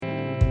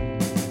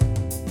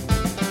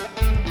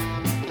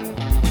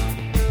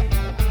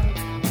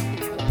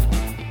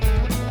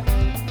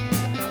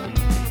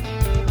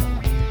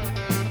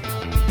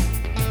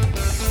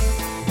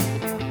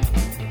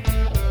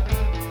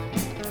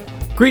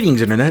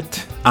Greetings,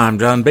 Internet. I'm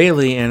John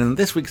Bailey, and in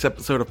this week's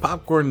episode of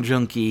Popcorn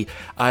Junkie,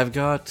 I've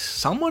got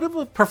somewhat of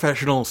a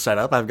professional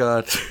setup. I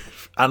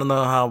don't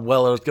know how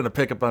well I was going to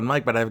pick up on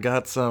mic, but I've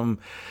got some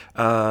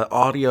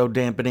audio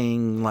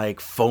dampening,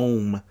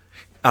 foam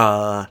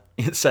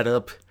set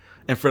up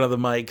in front of the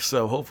mic,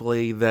 so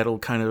hopefully that'll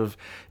kind of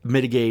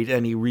mitigate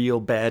any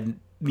real bad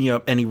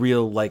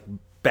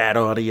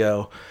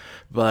audio.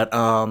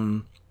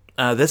 But,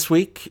 this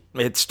week,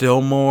 it's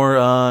still more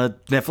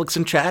Netflix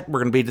and chat.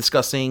 We're going to be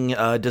discussing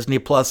Disney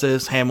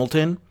Plus's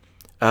Hamilton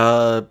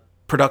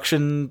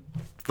production,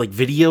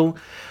 video,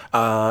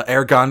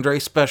 Eric Andre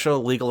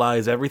special,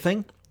 Legalize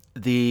Everything,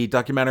 the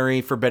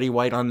documentary for Betty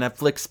White on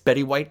Netflix,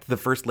 Betty White, the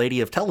First Lady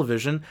of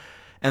Television,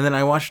 and then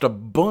I watched a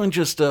bunch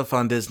of stuff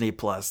on Disney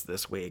Plus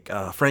this week.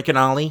 Frank and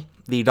Ollie,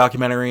 the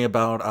documentary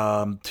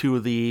about two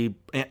of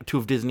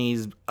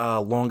Disney's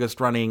longest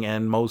running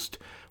and most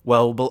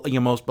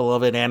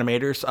beloved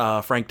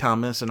animators, Frank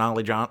Thomas and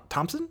Ollie Frank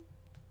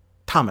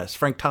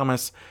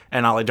Thomas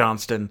and Ollie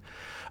Johnston.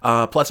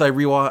 Plus, I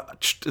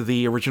rewatched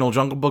the original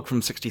Jungle Book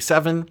from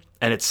 '67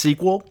 and its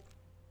sequel.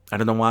 I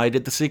don't know why I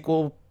did the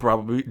sequel.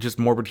 Probably just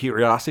morbid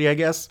curiosity, I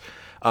guess.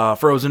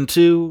 Frozen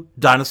 2,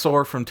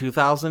 Dinosaur from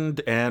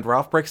 2000, and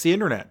Ralph Breaks the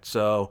Internet.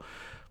 So,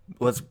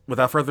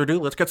 without further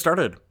ado, let's get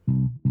started.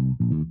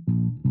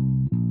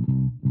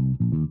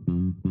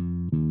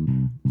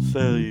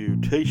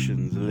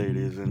 Salutations,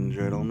 ladies and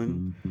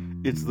gentlemen.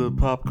 It's the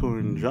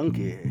Popcorn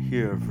Junkie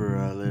here for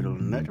a little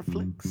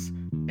Netflix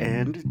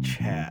and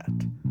chat.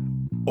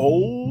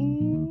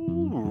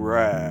 All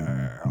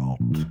right.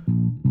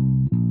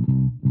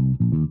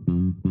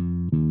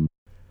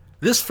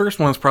 This first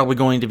one is probably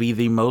going to be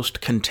the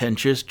most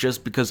contentious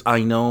just because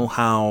I know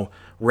how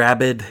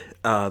rabid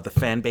the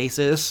fan base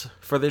is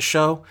for this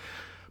show.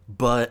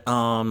 But,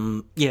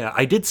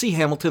 I did see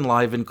Hamilton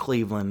live in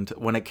Cleveland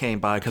when it came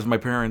by, because my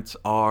parents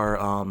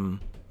are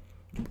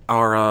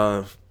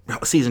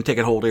season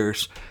ticket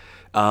holders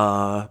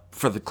for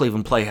the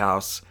Cleveland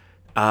Playhouse.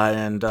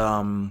 And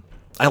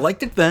I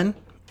liked it then,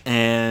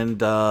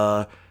 and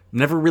I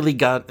never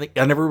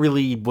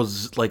really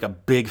was, a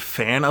big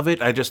fan of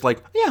it. I just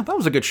that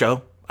was a good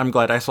show. I'm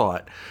glad I saw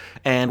it.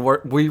 And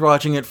we're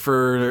rewatching it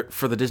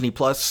for the Disney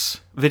Plus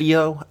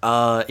video.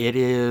 It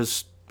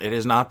is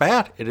not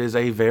bad. It is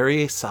a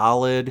very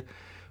solid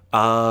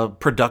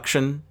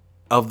production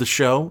of the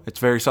show. It's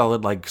very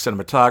solid,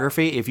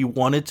 cinematography. If you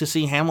wanted to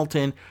see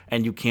Hamilton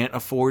and you can't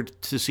afford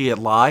to see it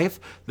live,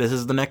 this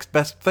is the next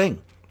best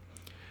thing.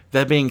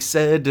 That being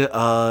said,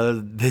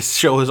 this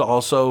show is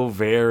also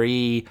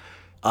very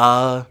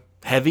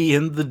heavy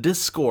in the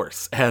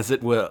discourse, as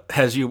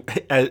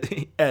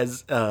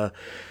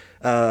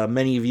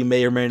many of you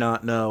may or may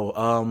not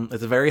know.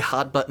 It's a very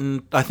hot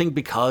button, I think,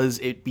 because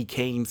it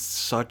became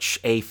such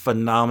a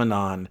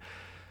phenomenon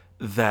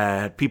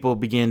that people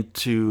begin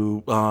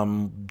to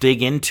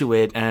dig into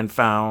it and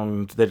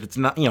found that it's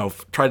not,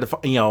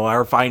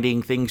 are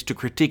finding things to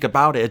critique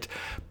about it,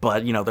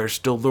 but, there's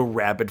still the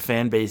rabid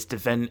fan base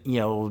defending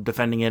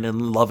it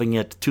and loving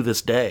it to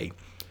this day.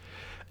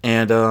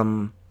 And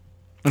I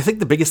think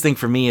the biggest thing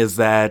for me is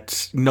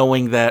that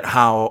knowing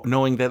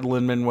that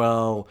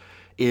Lin-Manuel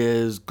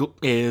is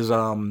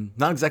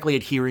not exactly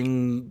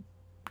adhering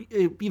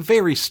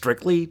very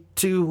strictly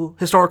to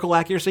historical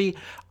accuracy.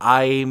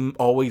 I'm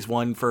always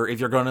one for, if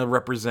you're going to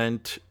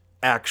represent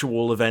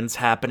actual events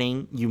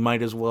happening, you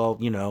might as well,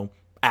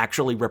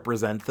 actually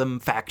represent them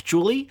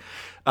factually.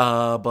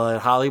 But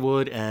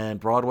Hollywood and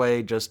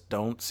Broadway just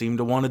don't seem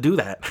to want to do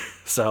that.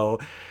 So,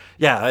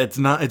 yeah,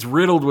 it's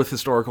riddled with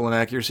historical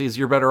inaccuracies.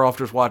 You're better off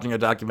just watching a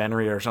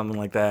documentary or something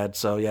like that.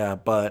 So, yeah,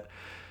 but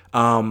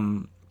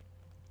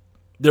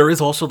there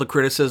is also the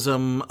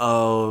criticism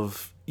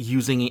of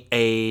using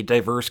a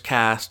diverse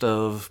cast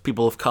of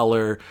people of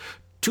color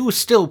to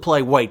still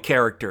play white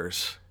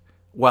characters,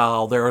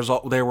 while there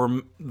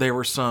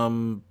were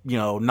some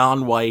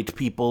non-white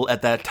people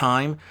at that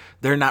time.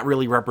 They're not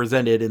really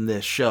represented in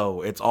this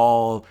show. It's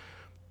all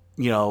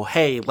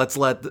hey, let's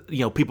let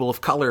people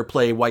of color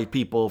play white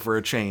people for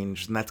a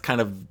change, and that's kind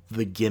of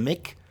the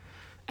gimmick.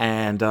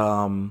 And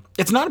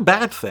it's not a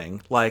bad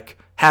thing.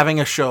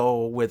 Having a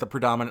show with a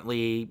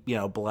predominantly,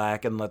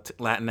 Black and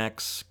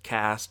Latinx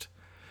cast,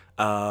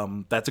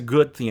 that's a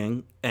good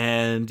thing.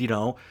 And,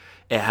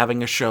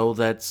 having a show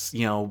that's,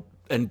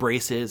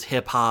 embraces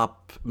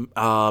hip-hop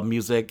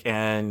music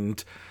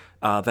and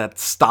that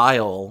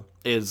style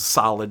is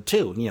solid,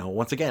 too.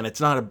 Once again,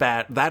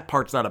 that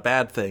part's not a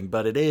bad thing,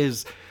 but it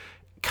is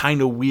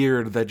kind of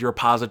weird that you're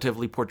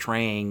positively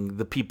portraying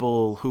the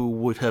people who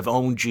would have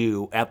owned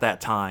you at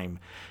that time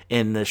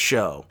in this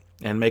show,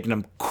 and making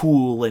them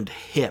cool and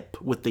hip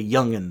with the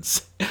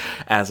youngins,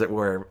 as it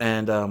were.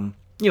 And,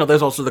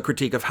 there's also the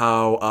critique of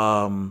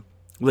how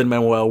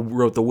Lin-Manuel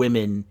wrote the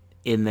women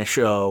in the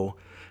show,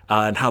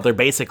 and how they're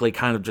basically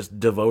kind of just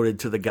devoted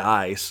to the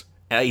guys.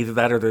 Either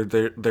that, or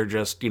they're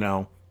just,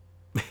 there's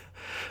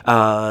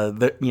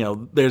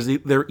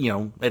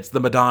it's the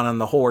Madonna and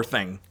the whore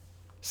thing,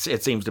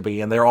 it seems to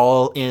be. And they're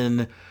all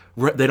in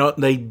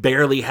They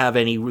barely have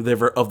any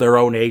of their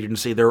own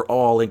agency. They're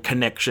all in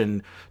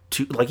connection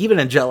to, like, even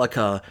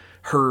Angelica,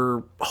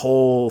 her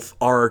whole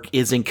arc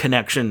is in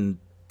connection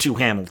to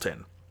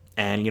Hamilton.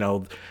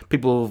 And,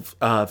 people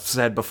have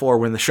said before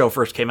when the show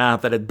first came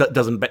out that it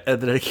doesn't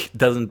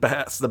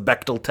pass the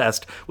Bechdel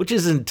test, which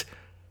isn't,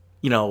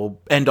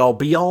 end all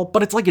be all,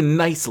 but it's like a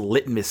nice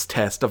litmus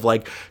test of,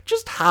 like,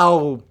 just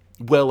how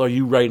well are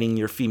you writing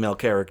your female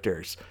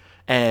characters.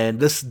 And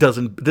this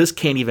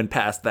can't even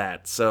pass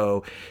that.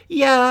 So,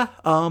 yeah,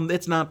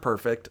 it's not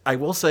perfect. I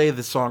will say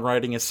the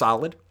songwriting is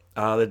solid.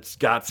 It's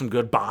got some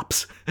good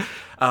bops.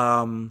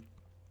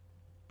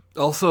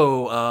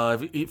 Also,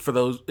 for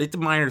those, it's a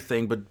minor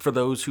thing, but for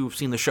those who've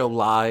seen the show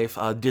live,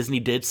 Disney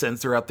did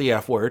censor out the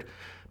F word,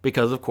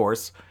 because of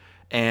course.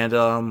 And,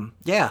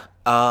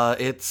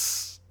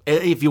 it's,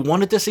 if you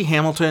wanted to see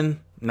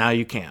Hamilton, now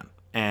you can.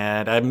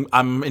 And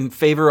I'm in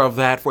favor of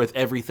that with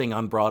everything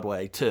on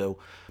Broadway, too.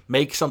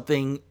 Make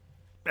something,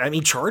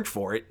 charge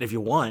for it if you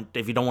want.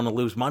 If you don't want to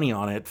lose money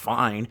on it,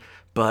 fine.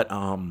 But,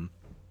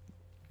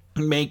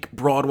 make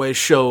Broadway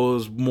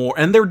shows more,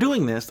 and they're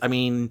doing this.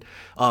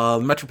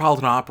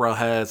 Metropolitan Opera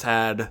has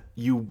had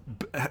the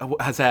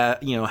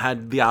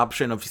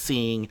option of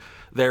seeing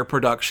their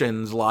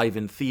productions live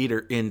in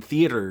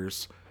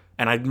theaters.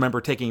 And I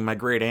remember taking my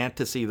great aunt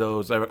to see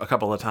those a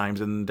couple of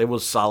times, and there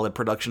was solid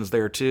productions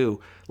there too,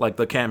 like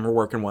the camera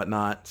work and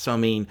whatnot. So,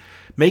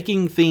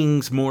 making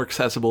things more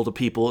accessible to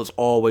people is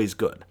always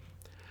good.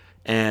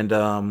 And,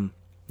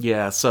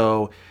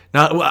 so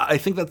now I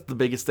think that's the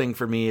biggest thing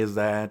for me is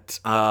that,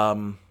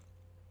 that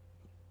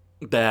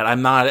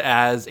I'm not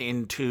as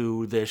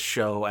into this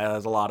show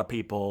as a lot of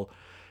people.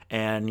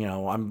 And,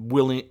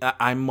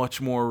 I'm much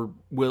more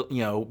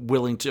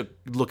willing to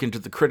look into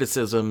the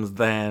criticisms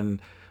than,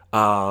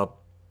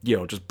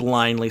 just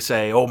blindly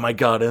say, oh my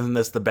God, isn't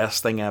this the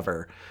best thing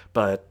ever?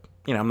 But,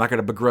 I'm not going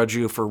to begrudge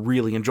you for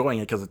really enjoying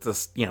it because it's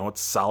just,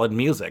 it's solid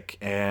music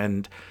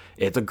and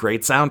it's a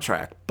great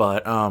soundtrack.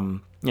 But,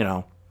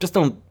 just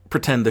don't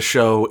pretend the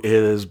show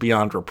is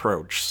beyond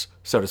reproach,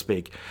 so to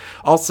speak.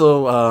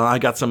 Also, I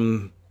got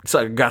some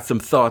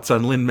thoughts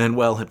on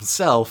Lin-Manuel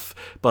himself,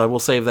 but we'll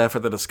save that for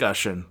the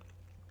discussion.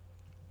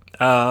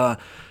 The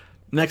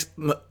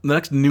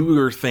next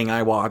newer thing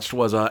I watched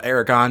was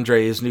Eric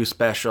Andre's new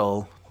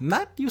special.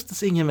 Not used to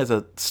seeing him as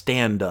a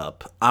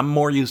stand-up. I'm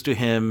more used to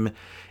him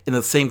in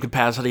the same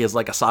capacity as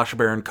like a Sacha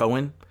Baron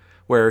Cohen,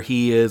 where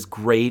he is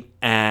great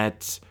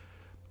at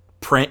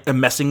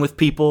messing with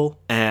people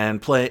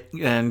and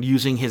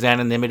using his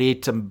anonymity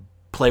to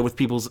play with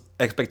people's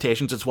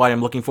expectations. It's why I'm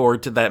looking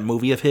forward to that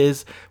movie of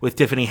his with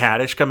Tiffany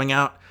Haddish coming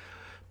out.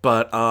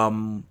 But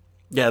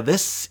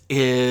this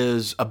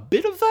is a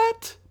bit of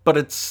that, but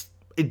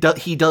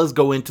he does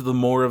go into the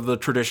more of the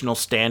traditional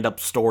stand-up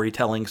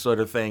storytelling sort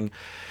of thing,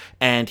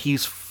 and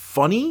he's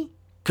funny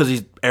because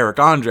he's Eric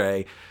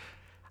Andre.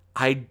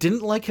 I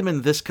didn't like him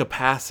in this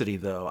capacity,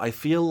 though. I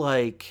feel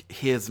like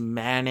his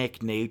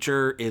manic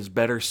nature is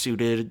better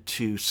suited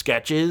to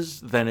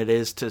sketches than it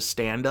is to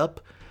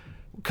stand-up,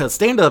 because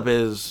stand-up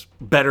is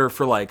better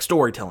for, like,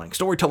 storytelling.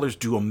 Storytellers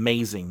do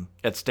amazing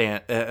at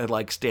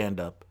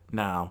stand-up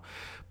now,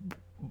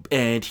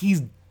 and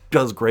he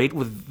does great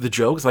with the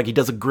jokes. Like, he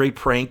does a great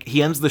prank.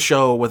 He ends the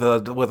show with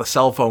a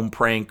cell phone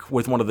prank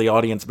with one of the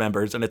audience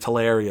members, and it's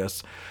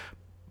hilarious.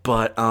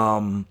 But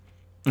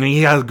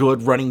he has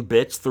good running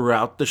bits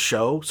throughout the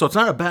show, so it's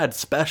not a bad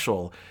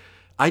special.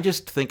 I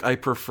just think I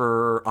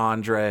prefer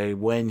Andre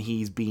when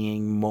he's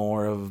being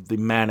more of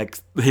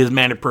his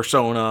manic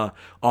persona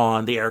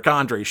on the Eric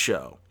Andre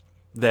show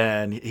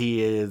than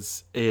he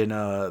is in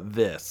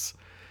this.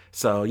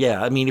 So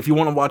yeah, if you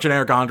want to watch an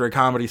Eric Andre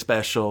comedy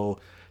special,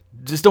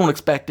 just don't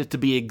expect it to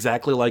be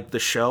exactly like the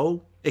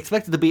show.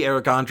 Expect it to be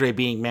Eric Andre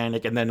being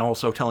manic and then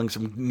also telling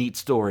some neat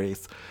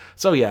stories.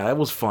 So yeah, it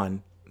was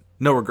fun.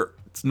 No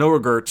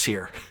regrets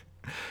here.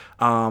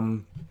 I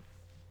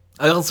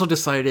also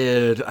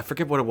decided, I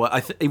forget what it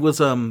was. It was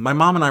my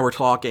mom and I were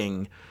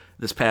talking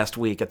this past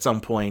week at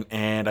some point,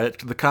 and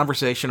the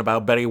conversation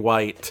about Betty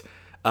White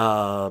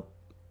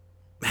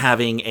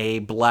having a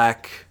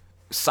black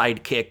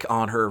sidekick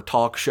on her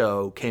talk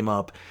show came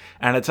up,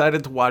 and I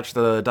decided to watch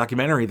the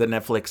documentary that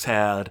Netflix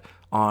had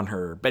on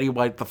her, Betty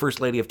White, the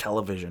First Lady of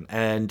Television.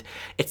 And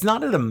it's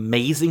not an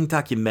amazing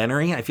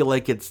documentary. I feel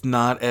like it's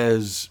not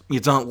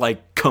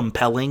like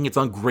compelling. It's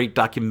not great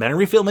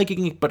documentary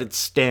filmmaking, but it's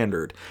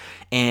standard.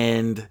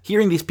 And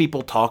hearing these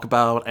people talk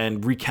about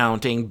and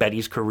recounting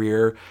Betty's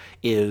career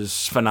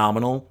is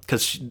phenomenal,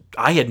 because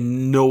I had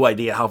no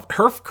idea how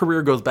her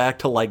career goes back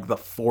to like the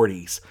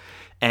 40s.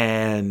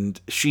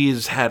 And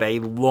she's had a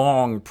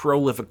long,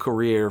 prolific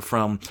career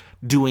from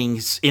doing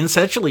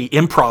essentially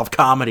improv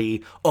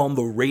comedy on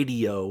the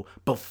radio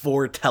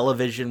before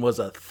television was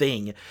a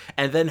thing,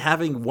 and then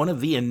having one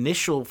of the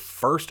initial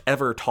first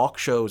ever talk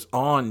shows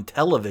on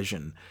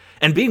television,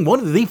 and being one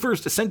of the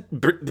first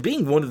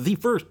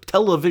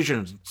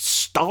television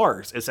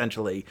stars,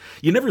 essentially.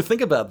 You never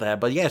think about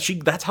that, but yeah,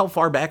 that's how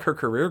far back her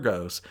career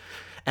goes.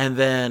 And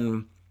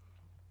then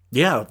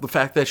Yeah, the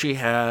fact that she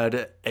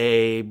had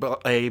a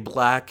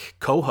black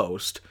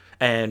co-host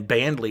and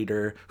band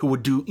leader who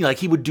would do like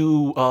he would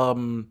do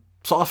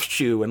soft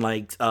shoe and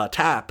like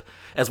tap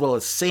as well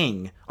as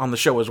sing on the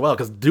show as well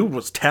because dude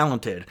was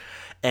talented,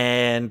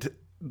 and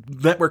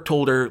network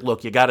told her,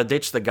 look, you got to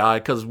ditch the guy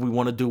because we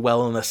want to do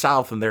well in the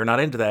South and they're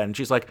not into that, and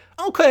she's like,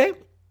 okay,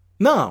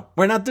 no,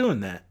 we're not doing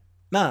that.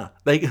 Nah,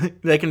 they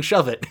can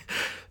shove it.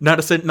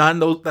 Not in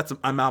those. That's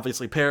I'm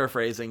obviously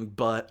paraphrasing,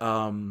 but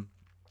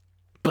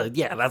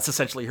yeah, that's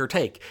essentially her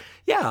take.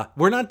 Yeah,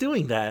 we're not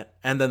doing that.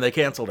 And then they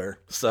canceled her.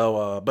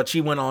 So, but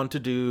she went on to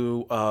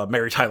do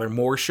Mary Tyler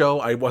Moore show.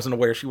 I wasn't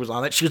aware she was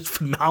on it. She was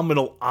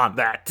phenomenal on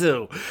that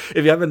too.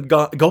 If you haven't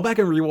go back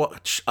and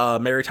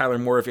rewatch Mary Tyler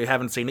Moore if you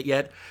haven't seen it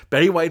yet.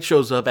 Betty White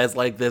shows up as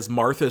like this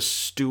Martha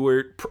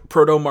Stewart,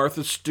 proto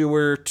Martha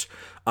Stewart,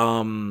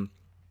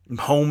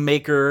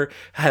 homemaker,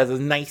 has a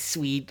nice,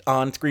 sweet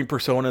on-screen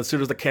persona. As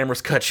soon as the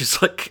camera's cut, she's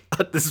like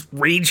this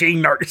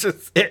raging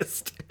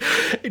narcissist,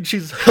 and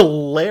she's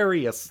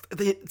hilarious.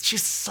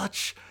 She's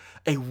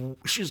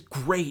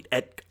great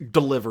at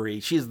delivery.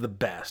 She's the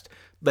best.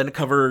 Then it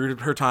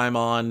covered her time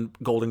on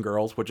Golden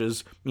Girls, which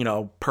is,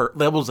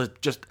 that was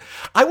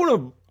I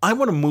want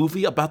a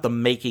movie about the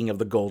making of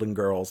the Golden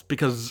Girls,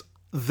 because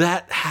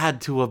that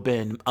had to have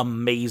been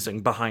amazing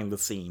behind the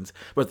scenes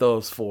with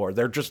those four.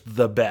 They're just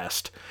the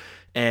best.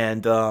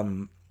 And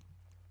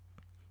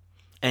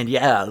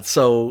yeah,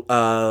 so,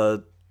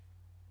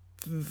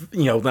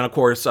 then of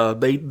course,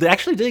 they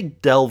actually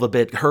did delve a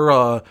bit.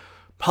 Her,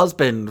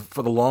 husband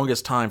for the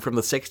longest time, from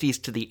the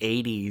 60s to the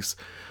 80s,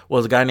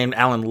 was a guy named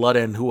Alan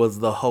Ludden, who was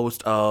the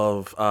host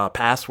of,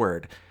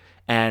 Password.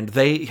 And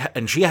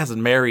she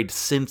hasn't married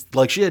since,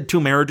 like, she had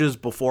 2 marriages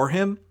before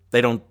him. They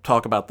don't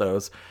talk about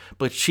those,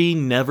 but she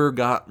never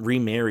got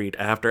remarried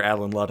after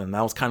Alan Ludden.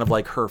 That was kind of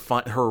like her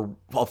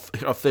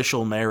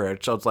official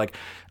marriage. So it's like,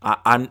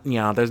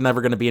 there's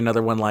never going to be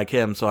another one like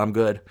him, so I'm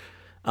good.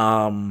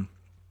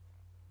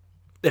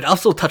 It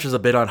also touches a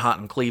bit on Hot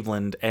in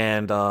Cleveland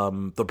and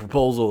The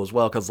Proposal as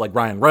well, because like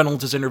Ryan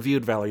Reynolds is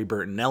interviewed, Valerie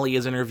Bertinelli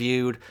is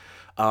interviewed.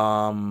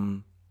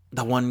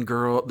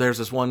 There's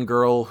this one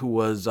girl who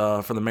was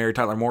from the Mary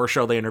Tyler Moore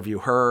show. They interview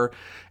her,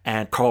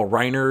 and Carl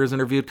Reiner is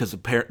interviewed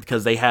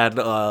because they had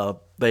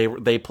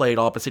they played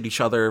opposite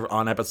each other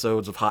on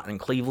episodes of Hot in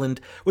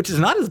Cleveland, which is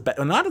not as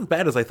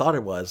bad as I thought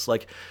it was.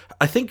 Like,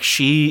 I think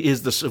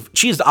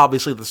she's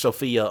obviously the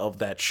Sophia of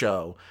that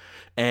show,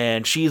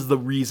 and she's the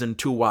reason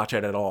to watch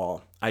it at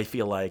all, I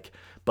feel like.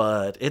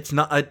 But it's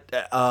not. I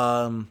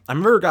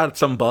remember it got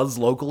some buzz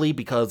locally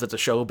because it's a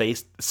show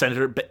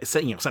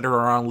centered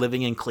around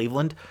living in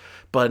Cleveland,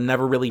 but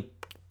never really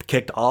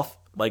kicked off.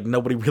 Like,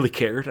 nobody really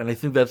cared, and I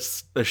think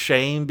that's a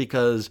shame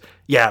because,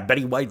 yeah,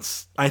 Betty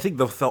White's. I think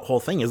the whole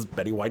thing is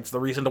Betty White's the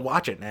reason to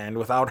watch it, and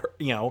without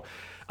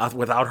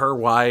her,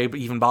 why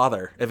even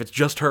bother? If it's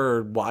just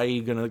her, why are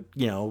you gonna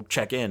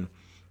check in?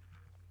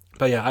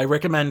 But yeah, I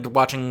recommend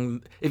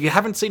watching. If you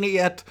haven't seen it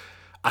yet,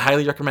 I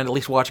highly recommend at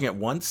least watching it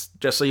once,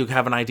 just so you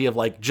have an idea of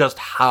like just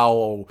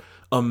how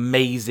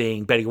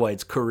amazing Betty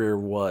White's career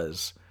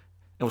was.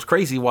 It was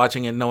crazy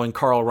watching it, knowing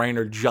Carl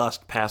Reiner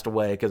just passed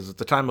away, because at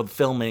the time of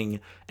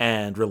filming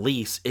and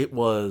release, he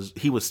was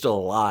still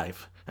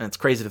alive, and it's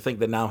crazy to think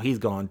that now he's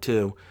gone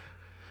too.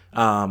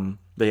 But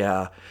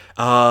yeah,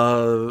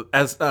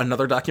 as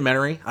another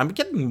documentary, I'm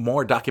getting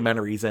more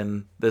documentaries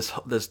in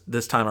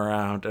this time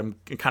around. I'm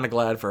kind of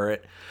glad for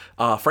it.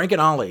 Frank and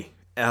Ollie.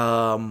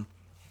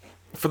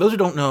 For those who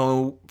don't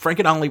know, Frank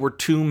and Ollie were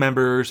 2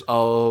 members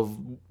of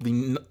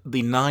the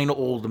 9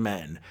 Old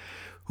Men,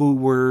 who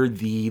were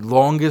the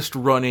longest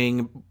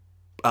running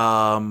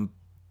collection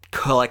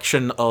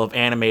of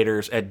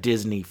animators at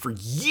Disney for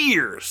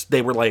years.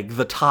 They were like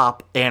the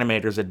top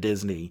animators at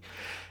Disney,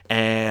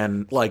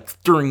 and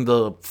like during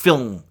the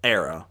film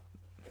era,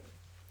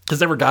 because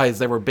there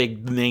were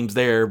big names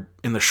there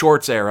in the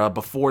shorts era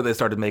before they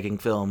started making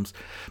films.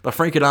 But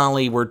Frank and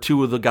Ollie were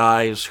 2 of the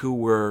guys who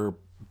were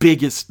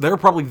they're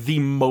probably the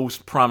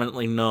most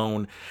prominently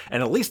known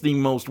and at least the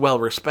most well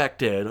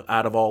respected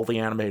out of all the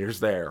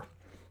animators there.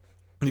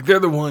 They're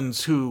the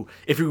ones who,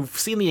 if you've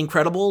seen The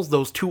Incredibles,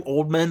 those 2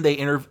 old men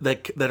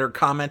that are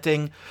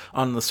commenting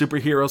on the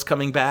superheroes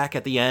coming back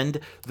at the end,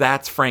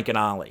 that's Frank and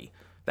Ollie.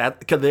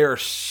 Because they're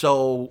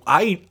so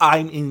I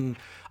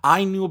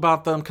knew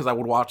about them because I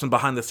would watch them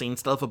behind the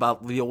scenes stuff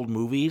about the old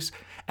movies,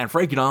 and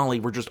Frank and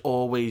Ollie were just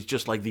always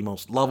just like the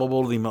most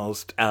lovable, the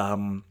most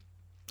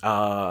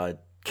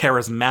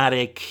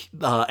charismatic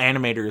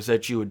animators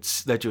that you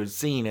had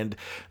seen, and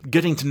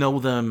getting to know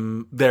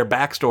them, their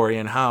backstory,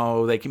 and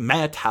how they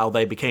met, how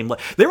they became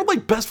they were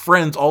like best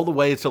friends all the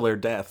way till their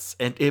deaths,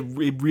 and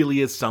it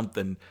really is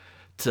something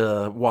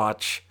to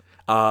watch.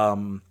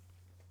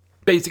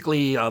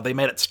 Basically, they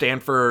met at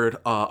Stanford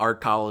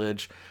Art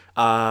College.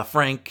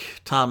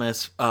 Frank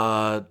Thomas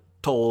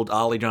told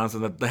Ollie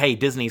Johnson that, hey,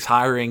 Disney's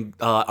hiring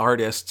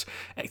artists,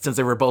 since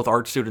they were both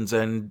art students,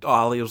 and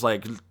Ollie was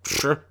like,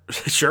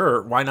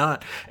 sure, why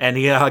not? And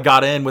he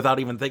got in without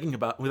even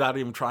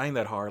trying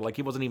that hard. Like,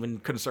 he wasn't even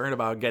concerned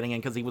about getting in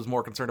because he was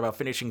more concerned about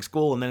finishing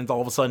school, and then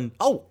all of a sudden,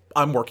 oh,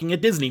 I'm working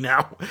at Disney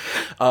now.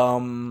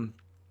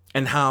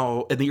 And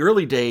how in the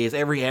early days,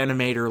 every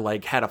animator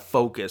like had a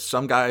focus.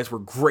 Some guys were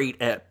great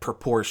at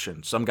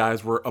proportions. Some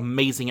guys were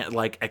amazing at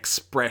like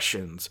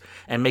expressions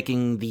and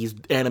making these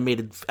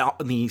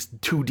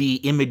 2D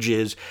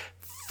images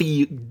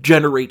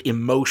generate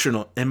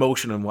emotion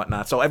and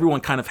whatnot. So everyone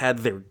kind of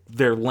had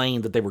their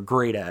lane that they were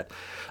great at.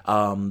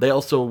 They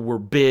also were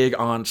big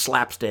on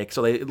slapstick.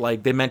 So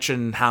they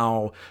mentioned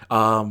how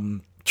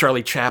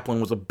Charlie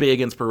Chaplin was a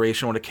big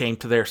inspiration when it came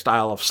to their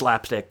style of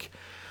slapstick.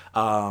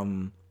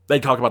 They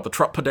talk about the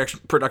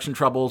production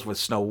troubles with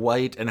Snow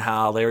White and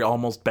how they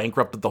almost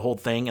bankrupted the whole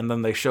thing, and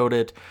then they showed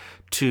it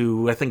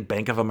to, I think,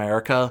 Bank of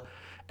America,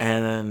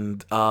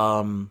 and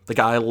the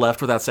guy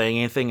left without saying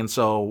anything, and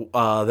so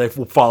they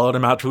followed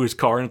him out to his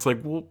car, and it's like,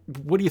 well,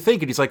 what do you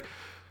think? And he's like,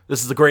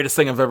 this is the greatest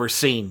thing I've ever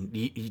seen.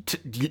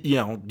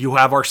 You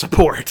have our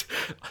support.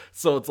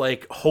 So it's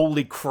like,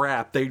 holy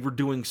crap, they were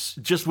doing,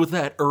 just with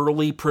that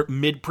early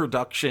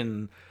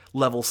mid-production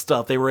level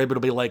stuff, they were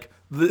able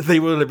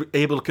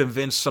to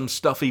convince some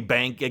stuffy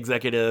bank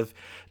executive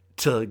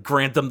to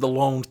grant them the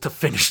loan to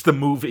finish the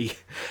movie.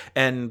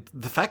 And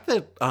the fact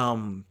that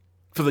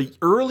for the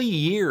early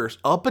years,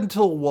 up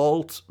until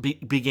Walt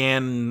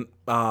began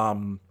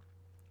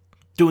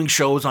doing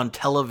shows on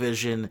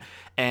television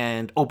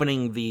and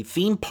opening the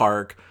theme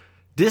park,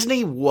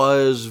 Disney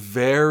was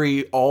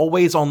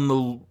always on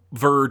the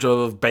verge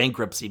of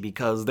bankruptcy,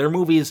 because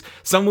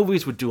some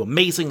movies would do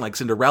amazing, like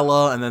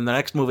Cinderella, and then the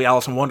next movie,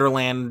 Alice in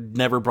Wonderland,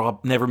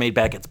 never made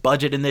back its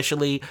budget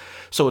initially.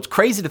 So it's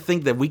crazy to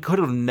think that we could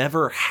have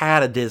never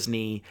had a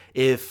Disney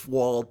if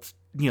Walt,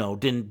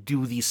 didn't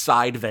do these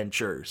side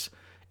ventures.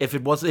 If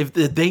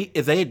they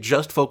had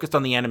just focused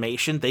on the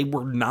animation, they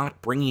were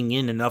not bringing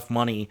in enough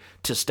money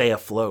to stay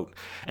afloat.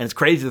 And it's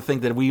crazy to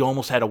think that we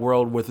almost had a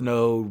world with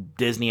no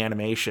Disney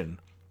animation.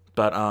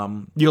 But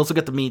you also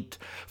get to meet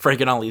Frank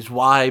and Ollie's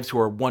wives, who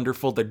are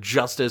wonderful. They're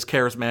just as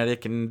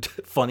charismatic and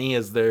funny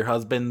as their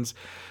husbands.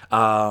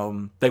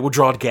 They would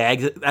draw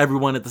gags.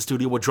 Everyone at the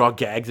studio would draw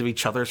gags of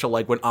each other. So,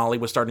 like, when Ollie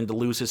was starting to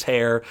lose his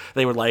hair,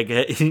 they would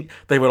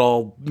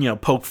all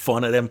poke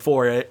fun at him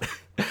for it.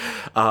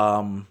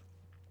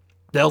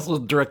 They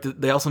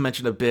also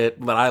mentioned a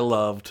bit that I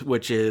loved,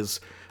 which is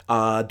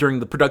during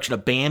the production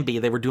of Bambi,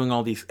 they were doing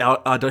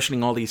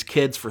auditioning all these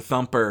kids for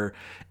Thumper,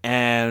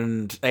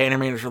 and the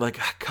animators were like,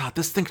 oh, God,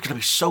 this thing's gonna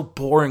be so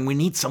boring. We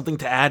need something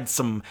to add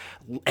some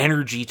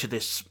energy to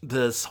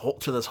this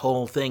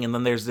whole thing. And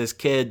then there's the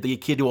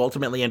kid who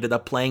ultimately ended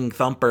up playing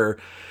Thumper,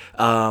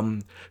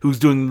 who's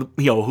doing,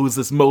 who's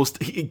this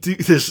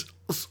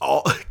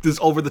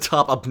over the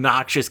top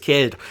obnoxious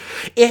kid.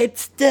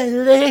 It's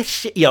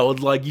delicious.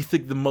 Like, you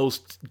think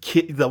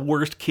the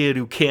worst kid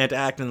who can't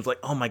act, and it's like,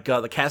 oh my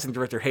God, the casting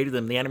director hated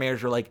them. The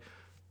animators were like,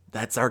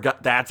 that's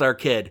our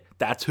kid.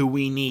 That's who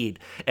we need.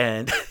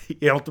 And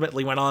he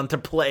ultimately went on to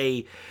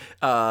play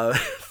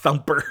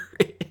Thumper.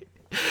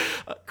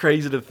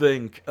 Crazy to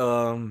think.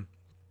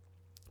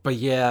 But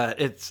yeah,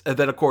 and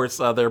then of course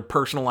their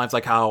personal lives,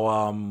 like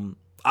how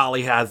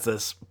Ollie has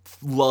this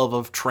love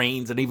of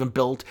trains and even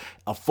built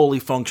a fully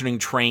functioning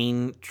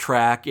train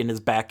track in his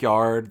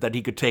backyard that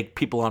he could take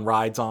people on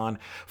rides on.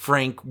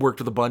 Frank worked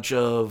with a bunch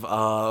of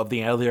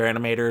the other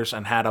animators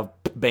and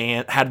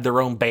had their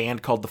own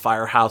band called the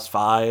Firehouse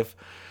Five.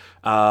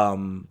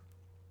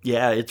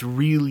 Yeah, it's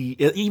really,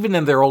 even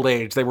in their old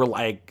age, they were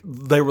like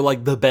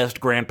the best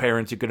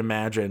grandparents you could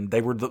imagine.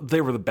 They were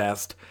the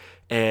best.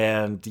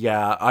 And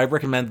yeah, I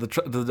recommend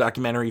the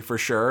documentary for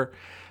sure.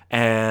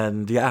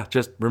 And yeah,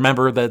 just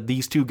remember that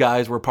these two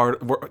guys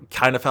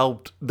kind of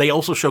helped. They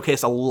also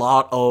showcased a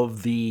lot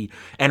of the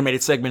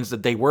animated segments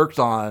that they worked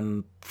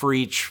on for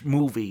each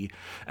movie.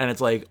 And it's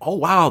like, oh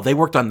wow, they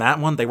worked on that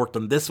one, they worked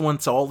on this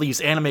one. So all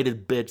these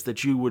animated bits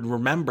that you would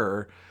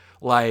remember,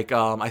 like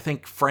I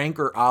think Frank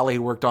or Ollie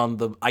worked on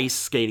the ice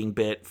skating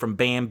bit from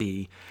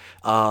Bambi.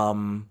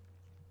 And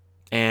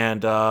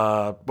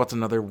what's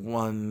another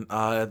one?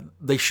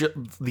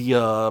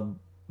 The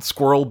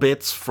squirrel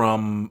bits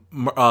from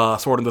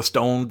Sword in the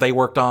Stone they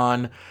worked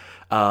on.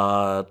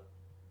 I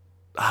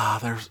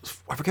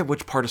forget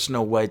which part of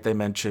Snow White they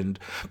mentioned,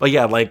 but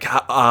yeah, like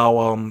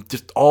how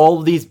just all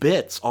of these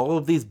bits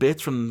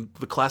from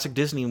the classic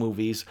Disney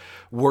movies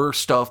were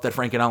stuff that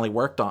Frank and Ollie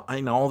worked on.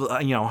 I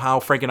know how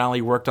Frank and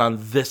Ollie worked on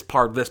this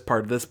part,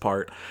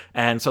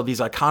 and so these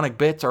iconic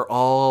bits are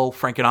all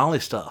Frank and Ollie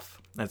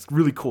stuff. That's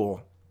really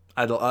cool.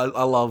 I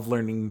love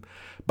learning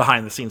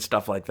behind the scenes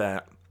stuff like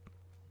that.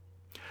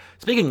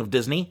 Speaking of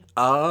Disney,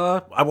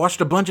 I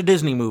watched a bunch of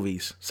Disney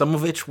movies. Some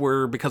of which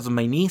were because of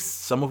my niece,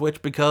 some of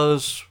which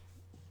because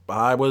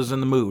I was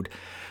in the mood.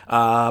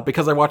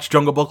 Because I watched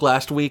Jungle Book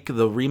last week,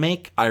 the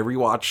remake, I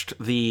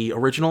rewatched the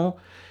original.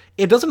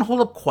 It doesn't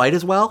hold up quite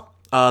as well.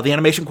 The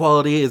animation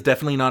quality is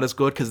definitely not as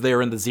good because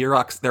they're in the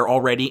Xerox. They're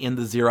already in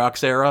the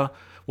Xerox era,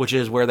 which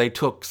is where they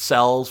took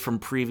cells from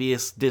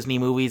previous Disney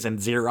movies and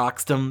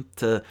Xeroxed them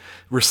to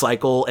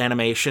recycle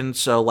animation.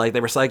 So, like,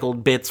 they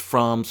recycled bits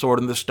from Sword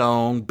in the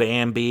Stone,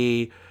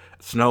 Bambi,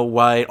 Snow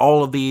White,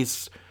 all of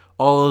these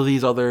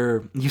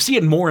other. You see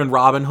it more in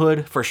Robin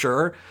Hood for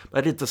sure,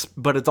 but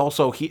it's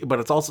also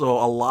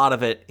a lot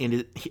of it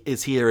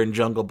is here in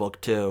Jungle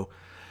Book too.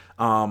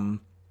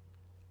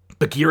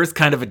 Bagheera's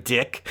kind of a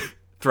dick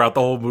throughout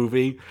the whole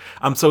movie.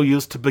 I'm so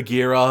used to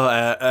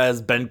Bagheera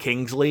as Ben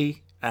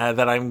Kingsley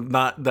that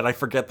I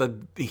forget that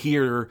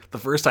here the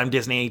first time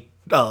Disney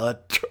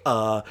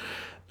tried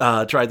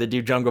to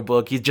do Jungle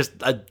Book, he's just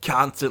a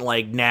constant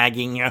like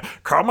nagging.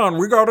 Come on,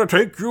 we gotta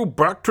take you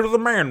back to the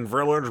man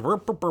village.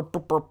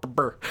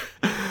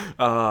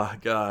 Oh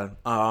God.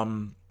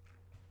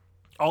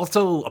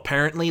 Also,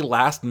 apparently,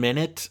 last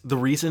minute, the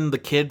reason the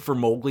kid for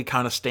Mowgli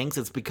kind of stinks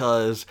is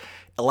because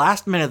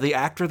last minute the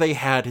actor they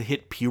had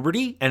hit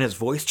puberty and his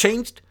voice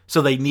changed,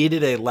 so they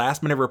needed a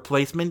last minute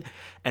replacement.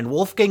 And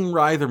Wolfgang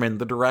Reitherman,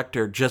 the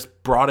director,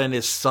 just brought in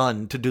his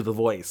son to do the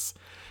voice.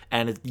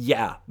 And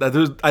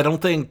I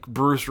don't think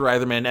Bruce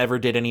Reitherman ever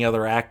did any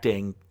other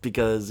acting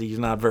because he's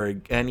not very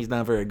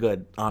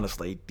good.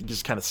 Honestly, he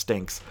just kind of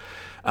stinks.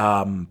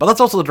 But that's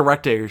also the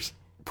director's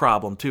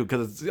problem too,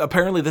 because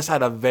apparently this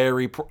had a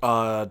very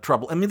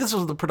trouble. I mean, this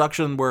was the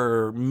production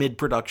where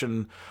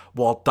mid-production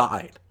Walt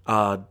died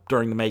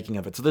during the making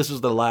of it. So this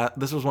was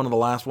one of the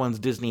last ones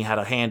Disney had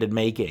a hand in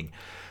making.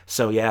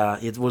 So yeah,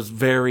 it was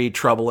very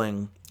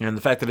troubling, and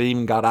the fact that it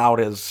even got out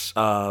is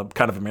kind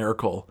of a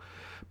miracle.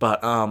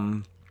 But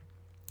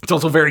it's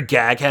also very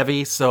gag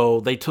heavy, so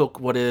they took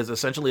what is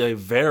essentially a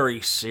very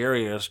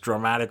serious,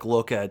 dramatic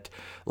look at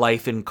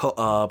life in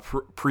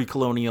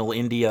pre-colonial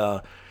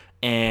India,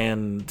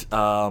 and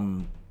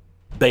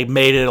they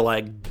made it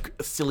like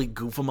silly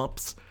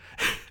goof-em-ups.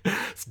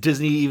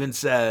 Disney even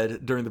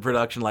said during the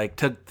production, like,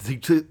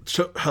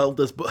 held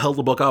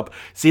the book up.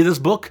 See this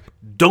book?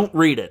 Don't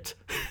read it.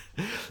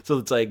 So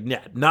it's like,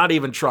 not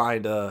even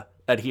trying to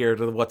adhere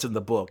to what's in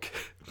the book.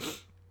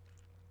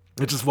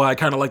 Which is why I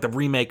kind of like the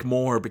remake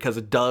more, because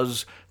it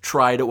does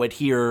try to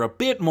adhere a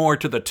bit more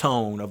to the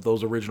tone of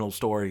those original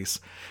stories.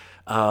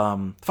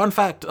 Fun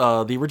fact,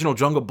 the original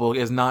Jungle Book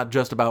is not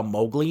just about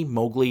Mowgli.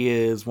 Mowgli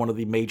is one of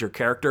the major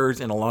characters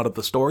in a lot of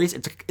the stories.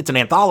 It's an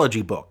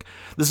anthology book.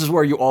 This is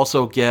where you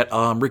also get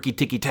Rikki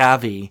Tikki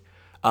Tavi,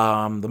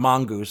 the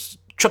mongoose.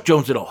 Chuck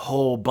Jones did a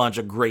whole bunch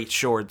of great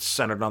shorts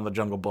centered on the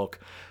Jungle Book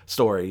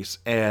stories.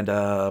 And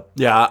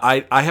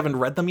I haven't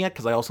read them yet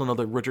because I also know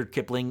that Rudyard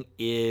Kipling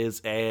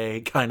is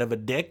a kind of a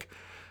dick.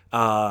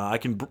 I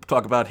can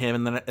talk about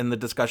him in the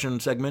discussion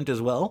segment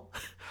as well,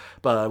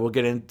 but we'll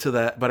get into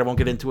that. But I won't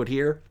get into it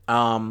here.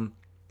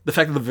 The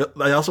fact that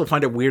I also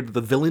find it weird that the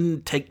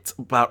villain takes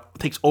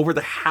over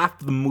the half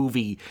of the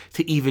movie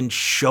to even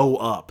show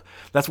up.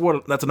 That's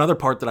another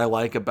part that I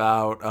like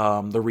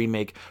about the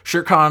remake.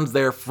 Shere Khan's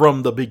there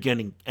from the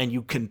beginning, and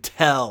you can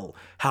tell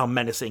how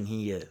menacing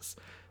he is.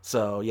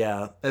 So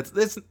yeah,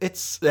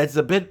 it's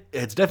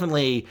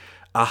definitely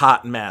a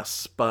hot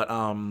mess, but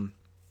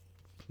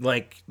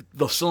like,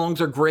 the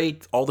songs are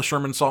great. All the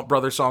Sherman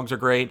Brothers songs are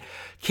great.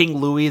 King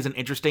Louie is an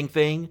interesting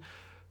thing.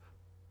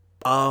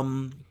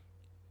 I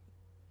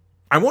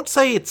won't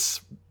say it's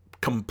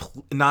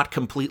not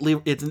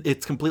completely.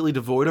 It's completely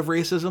devoid of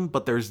racism,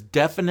 but there's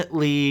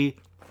definitely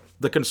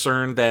the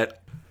concern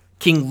that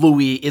King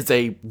Louie is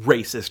a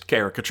racist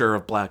caricature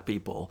of black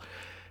people.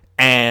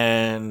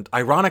 And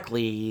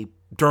ironically,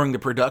 during the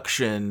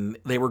production,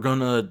 they were going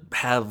to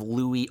have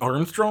Louis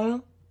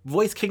Armstrong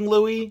voice King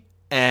Louie.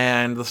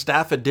 And the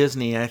staff at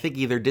Disney, I think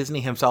either Disney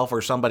himself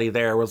or somebody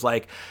there, was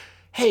like,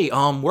 hey,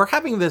 we're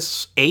having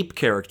this ape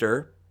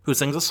character who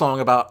sings a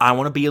song about I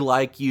want to be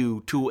like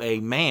you to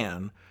a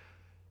man,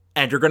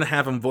 and you're going to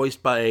have him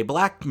voiced by a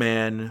black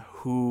man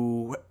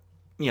who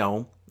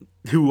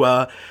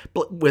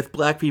with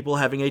black people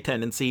having a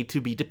tendency to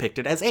be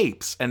depicted as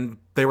apes. And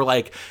they were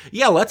like,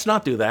 yeah, let's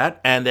not do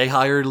that. And they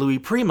hired Louis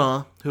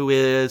Prima, who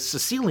is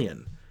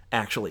Sicilian,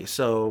 actually.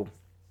 So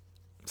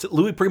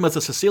Louis Prima's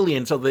a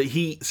Sicilian, so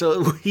he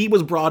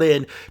was brought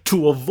in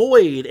to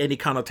avoid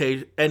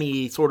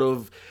any sort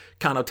of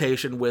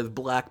connotation with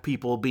black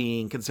people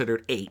being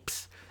considered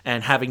apes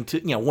and having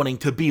to, wanting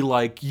to be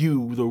like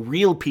you, the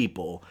real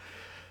people.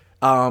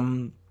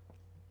 So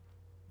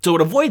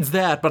it avoids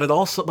that, but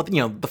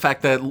the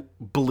fact that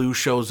Baloo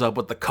shows up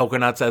with the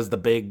coconuts as the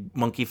big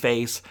monkey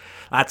face,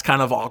 that's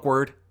kind of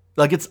awkward.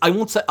 Like,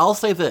 I'll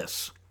say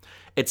this.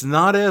 It's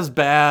not as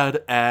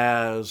bad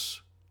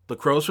as The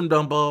Crows from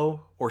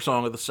Dumbo or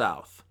Song of the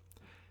South.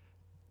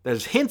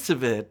 There's hints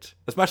of it,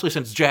 especially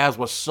since jazz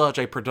was such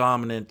a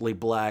predominantly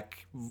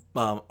black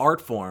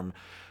art form.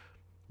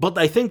 But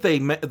I think they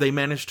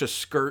managed to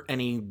skirt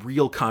any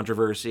real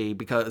controversy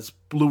because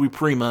Louis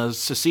Prima's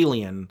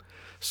Sicilian,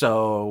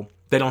 so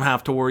they don't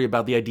have to worry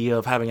about the idea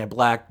of having a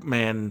black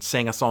man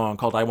sing a song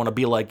called "I Want to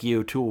Be Like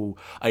You" to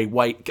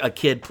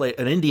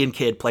an Indian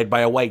kid played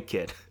by a white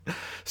kid.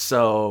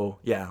 So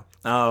yeah.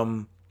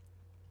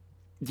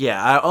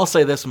 Yeah, I'll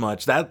say this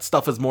much. That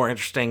stuff is more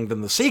interesting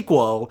than the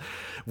sequel,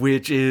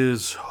 which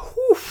is,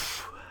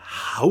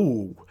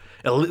 oh,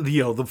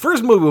 the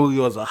first movie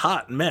was a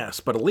hot mess,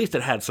 but at least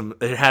it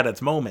had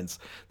its moments.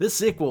 This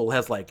sequel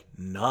has like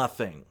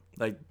nothing.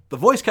 Like the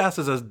voice cast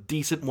is a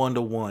decent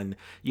 1-to-1.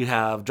 You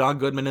have John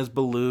Goodman as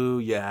Baloo.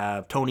 You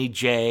have Tony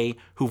Jay,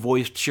 who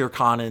voiced Shere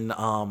Khan in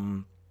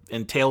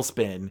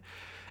Tailspin,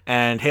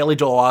 and Haley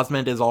Joel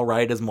Osment is all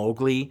right as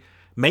Mowgli.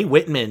 Mae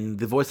Whitman,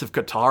 the voice of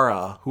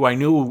Katara, who I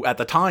knew at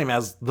the time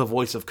as the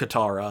voice of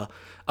Katara,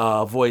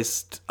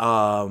 voiced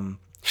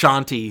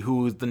Shanti,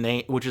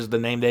 which is the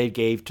name they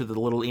gave to the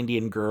little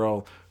Indian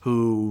girl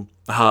who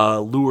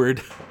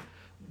lured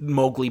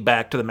Mowgli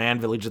back to the Man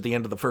Village at the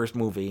end of the first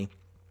movie.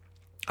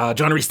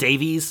 John Rhys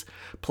Davies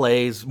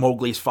plays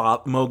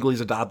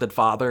Mowgli's adopted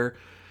father.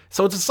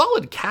 So it's a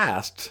solid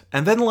cast.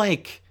 And then,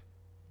 like,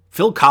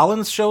 Phil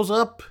Collins shows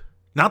up,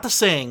 not to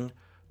sing,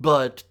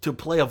 but to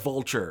play a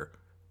vulture.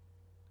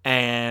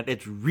 And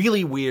it's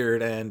really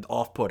weird and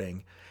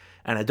off-putting,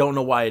 and I don't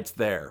know why it's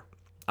there.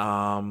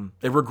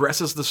 It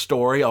regresses the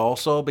story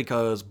also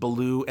because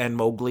Baloo and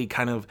Mowgli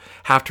kind of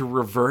have to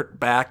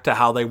revert back to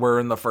how they were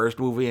in the first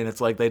movie, and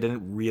it's like they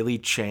didn't really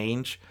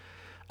change.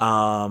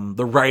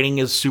 The writing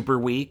is super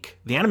weak.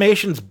 The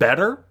animation's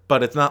better,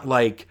 but it's not,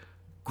 like,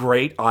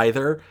 great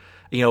either.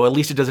 You know, at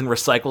least it doesn't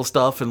recycle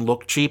stuff and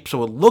look cheap,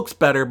 so it looks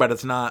better, but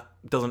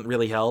doesn't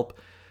really help,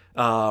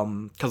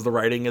 because the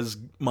writing is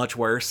much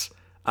worse.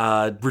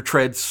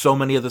 Retreads so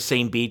many of the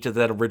same beats as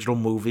that original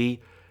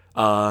movie.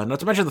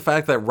 Not to mention the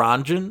fact that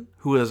Ranjan,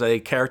 who is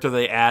a character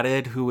they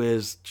added, who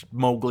is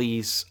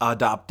Mowgli's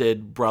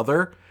adopted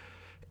brother,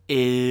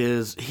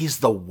 he's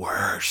the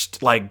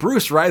worst. Like,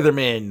 Bruce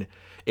Reitherman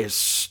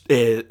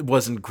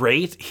wasn't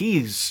great.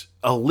 He's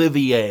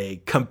Olivier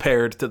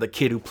compared to the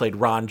kid who played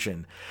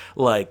Ranjan.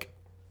 Like,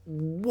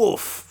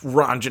 woof,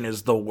 Ranjan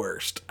is the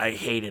worst. I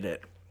hated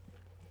it.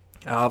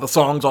 The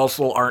songs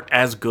also aren't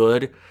as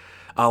good.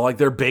 Like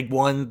their big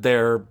one,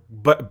 their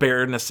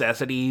bare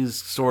necessities,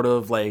 sort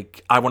of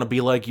like I Want to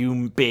Be Like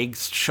You, big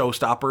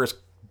showstopper is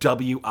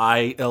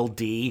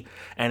WILD,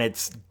 and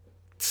it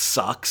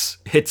sucks.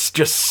 It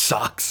just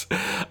sucks.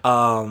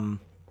 The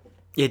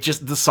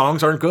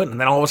songs aren't good, and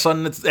then all of a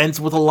sudden it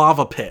ends with a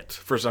lava pit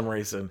for some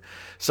reason.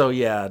 So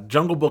yeah,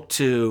 Jungle Book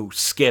 2,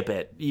 skip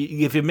it.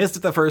 If you missed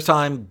it the first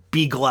time,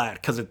 be glad,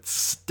 because it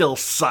still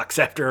sucks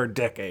after a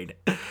decade.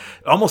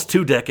 Almost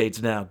 2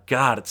 decades now.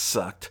 God, it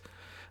sucked.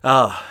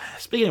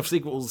 Speaking of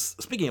sequels,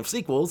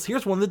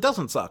 here's one that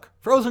doesn't suck.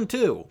 Frozen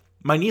 2.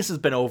 My niece has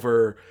been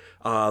over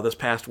this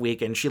past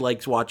week, and she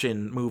likes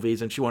watching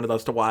movies, and she wanted me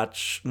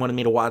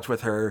to watch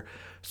with her.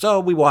 So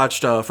we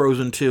watched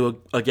Frozen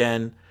 2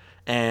 again,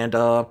 and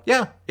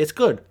yeah, it's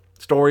good.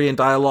 Story and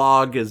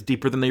dialogue is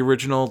deeper than the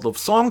original. The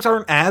songs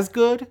aren't as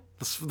good.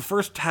 The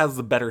first has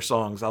the better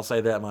songs, I'll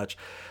say that much.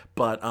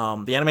 But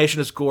the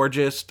animation is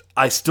gorgeous.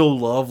 I still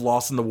love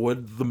Lost in the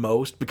Wood the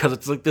most because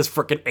it's like this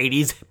freaking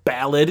 80s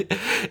ballad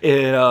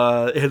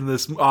in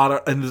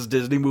this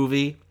Disney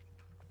movie.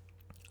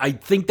 I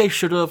think they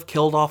should have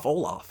killed off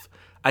Olaf.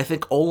 I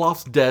think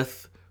Olaf's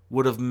death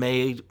would have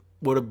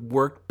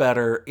worked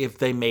better if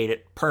they made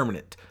it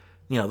permanent.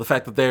 You know, the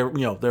fact that there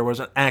was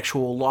an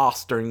actual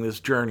loss during this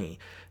journey.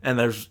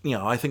 And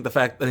I think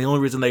the only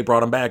reason they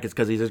brought him back is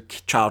because he's a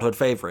childhood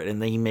favorite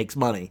and he makes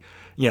money.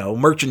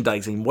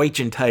 Merchandising,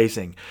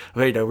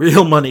 the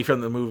real money from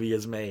the movie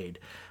is made.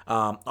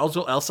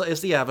 Also, Elsa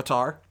is the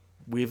Avatar.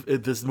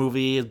 This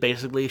movie is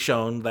basically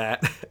shown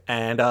that,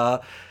 and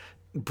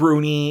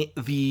Bruni,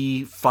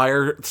 the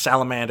fire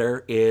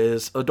salamander,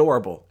 is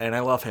adorable, and I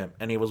love him,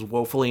 and he was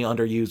woefully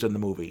underused in the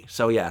movie.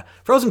 So yeah,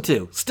 Frozen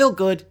 2, still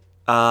good.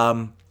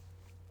 And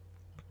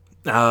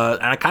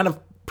I kind of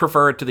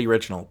prefer it to the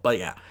original, but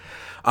yeah.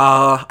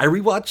 I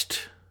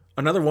rewatched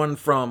another one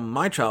from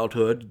my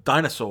childhood,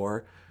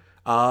 Dinosaur.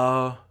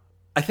 I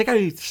think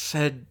I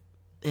said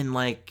in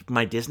like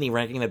my Disney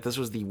ranking that this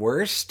was the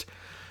worst.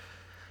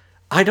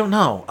 I don't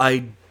know.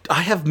 I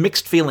have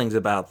mixed feelings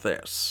about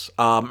this.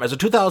 As a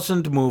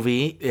 2000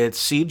 movie,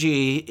 its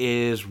CG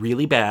is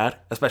really bad,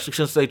 especially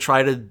since they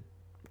try to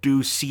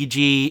do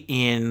CG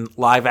in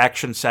live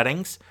action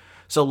settings.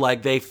 So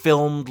like they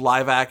filmed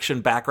live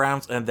action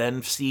backgrounds and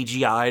then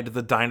CGI'd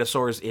the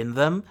dinosaurs in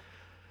them.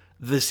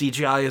 The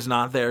CGI is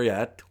not there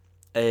yet.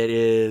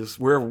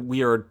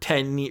 We're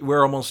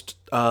almost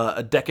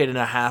a decade and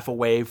a half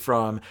away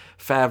from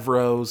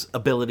Favreau's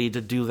ability to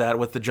do that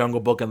with The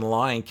Jungle Book and The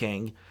Lion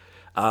King,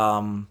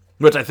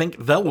 which I think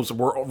those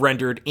were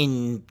rendered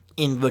in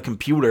the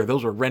computer.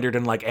 Those were rendered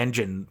in like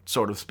engine,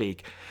 so to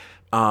speak.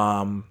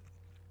 The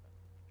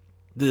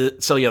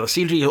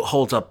CG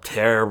holds up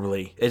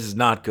terribly. It is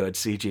not good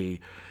CG.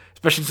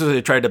 Especially since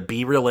they tried to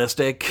be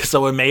realistic,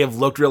 so it may have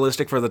looked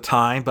realistic for the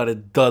time, but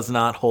it does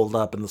not hold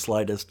up in the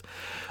slightest.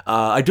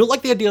 I do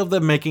like the idea of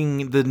them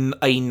making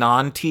a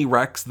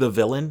non-T-Rex the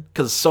villain,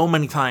 because so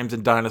many times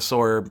in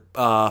dinosaur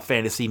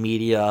fantasy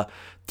media,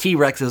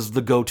 T-Rex is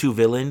the go-to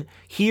villain.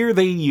 Here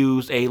they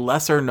use a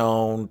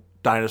lesser-known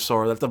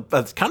dinosaur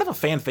that's kind of a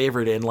fan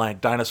favorite in like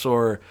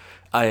dinosaur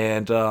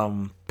and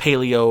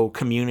paleo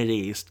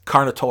communities,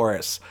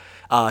 Carnotaurus.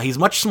 He's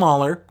much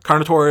smaller.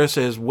 Carnotaurus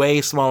is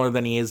way smaller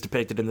than he is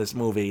depicted in this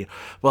movie.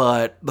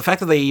 But the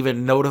fact that they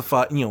even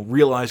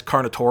realized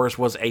Carnotaurus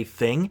was a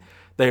thing,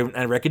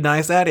 and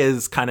recognize that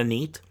is kind of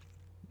neat.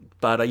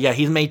 But yeah,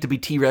 he's made to be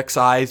T-Rex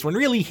sized when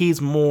really he's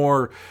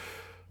more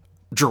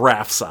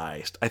giraffe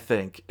sized, I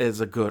think,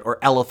 is a good, or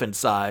elephant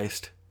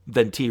sized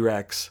than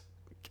T-Rex.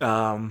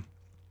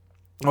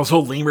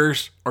 Also,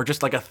 lemurs are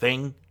just like a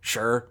thing.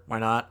 Sure, why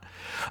not?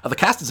 The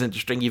cast is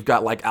interesting. You've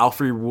got like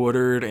Alfre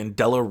Woodard and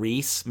Della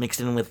Reese mixed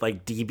in with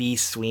like DB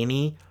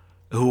Sweeney,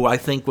 who I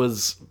think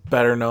was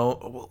better known.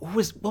 What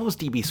was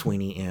DB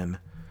Sweeney in?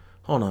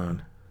 Hold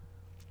on.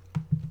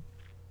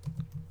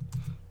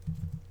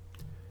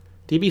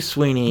 DB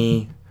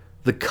Sweeney,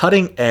 The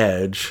Cutting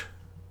Edge,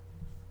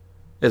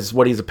 is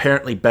what he's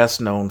apparently best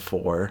known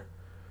for.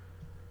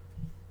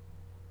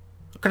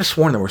 I could have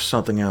sworn there was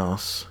something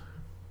else.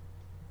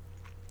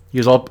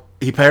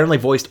 He apparently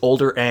voiced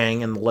Older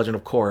Aang in The Legend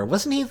of Korra.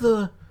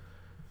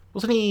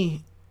 Wasn't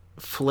he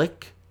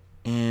Flick?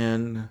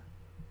 And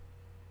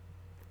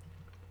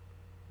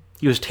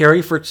he was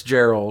Terry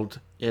Fitzgerald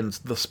in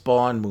the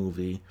Spawn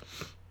movie.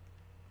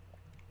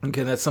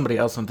 Okay, that's somebody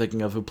else I'm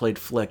thinking of who played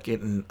Flick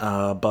in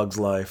Bug's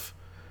Life.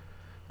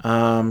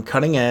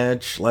 Cutting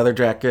Edge, Leather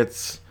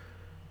Jackets,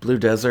 Blue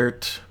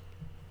Desert,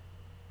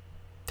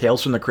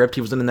 Tales from the Crypt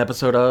he was in an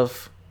episode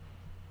of.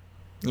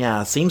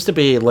 Yeah, seems to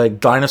be like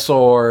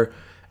Dinosaur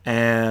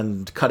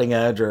and Cutting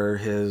Edge are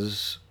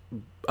his...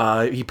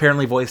 he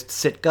apparently voiced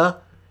Sitka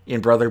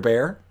in Brother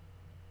Bear,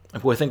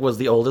 who I think was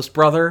the oldest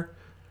brother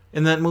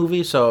in that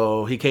movie,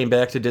 so he came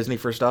back to Disney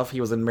for stuff.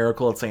 He was in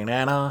Miracle at St.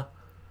 Anna.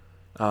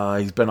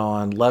 He's been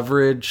on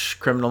Leverage,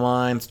 Criminal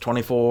Minds,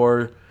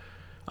 24,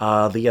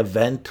 The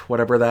Event,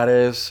 whatever that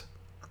is.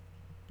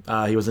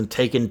 He was in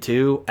Taken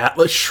 2,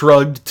 Atlas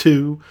Shrugged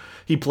 2.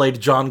 He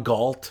played John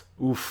Galt.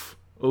 Oof.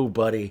 Ooh,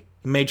 buddy.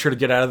 He made sure to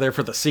get out of there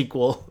for the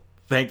sequel,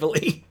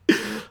 thankfully.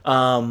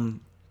 But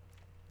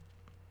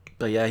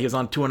yeah, he was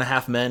on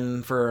 2.5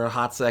 Men for a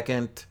hot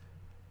second.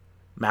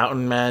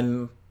 Mountain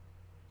Men.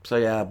 So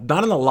yeah,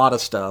 not in a lot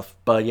of stuff,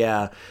 but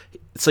yeah.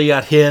 So you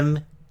got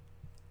him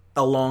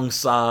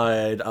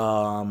alongside, who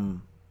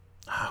are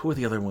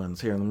the other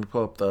ones? Here, let me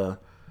pull up the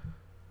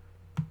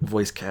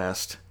voice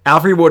cast.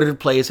 Alfre Woodard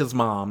plays his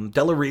mom.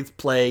 Della Reese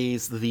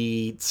plays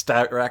the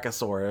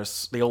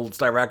Styracosaurus, the old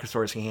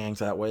Styracosaurus he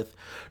hangs out with.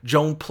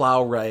 Joan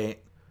Plowright,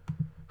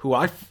 who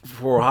I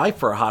for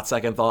a hot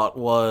second thought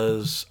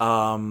was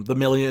the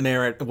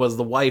millionaire, was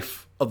the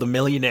wife of the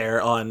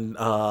millionaire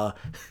on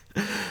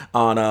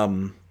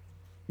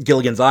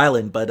Gilligan's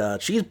Island,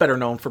 but she's better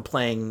known for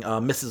playing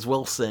Mrs.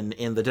 Wilson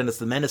in the Dennis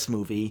the Menace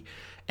movie,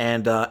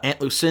 and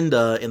Aunt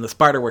Lucinda in the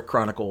Spiderwick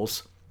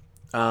Chronicles.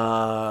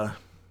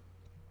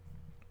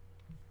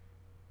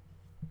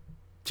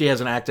 She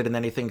hasn't acted in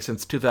anything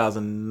since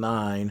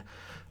 2009.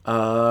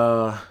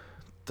 Let's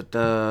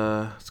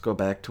go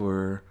back to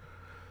her.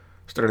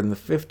 Started in the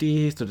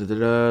 50s.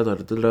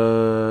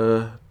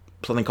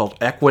 Something called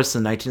Equus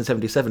in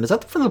 1977. Is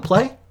that from the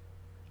play?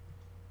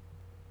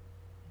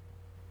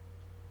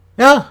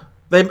 Yeah.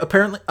 They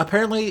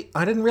apparently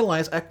I didn't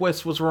realize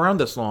Equus was around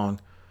this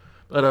long.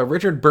 But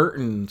Richard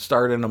Burton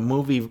starred in a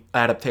movie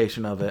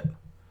adaptation of it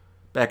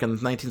back in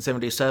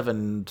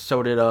 1977.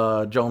 So did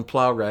Joan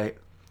Plowright.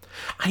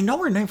 I know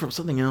her name from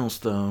something else,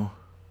 though.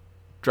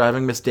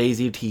 Driving Miss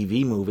Daisy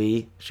TV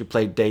movie. She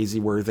played Daisy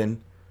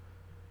Worthen.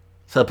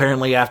 So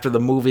apparently after the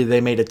movie,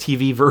 they made a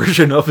TV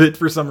version of it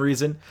for some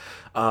reason.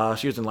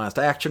 She was in Last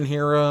Action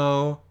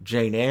Hero,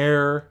 Jane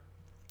Eyre,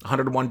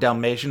 101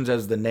 Dalmatians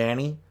as the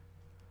nanny.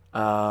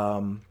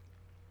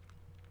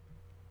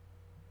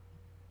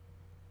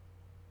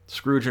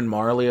 Scrooge and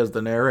Marley as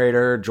the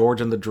narrator. George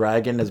and the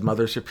Dragon as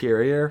Mother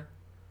Superior.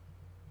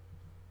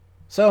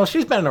 So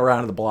she's been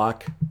around the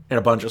block in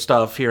a bunch of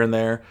stuff here and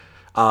there.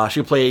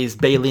 She plays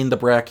Baleen the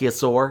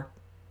Brachiosaur,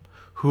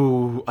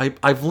 who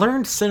I've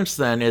learned since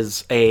then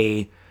is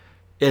a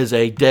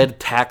dead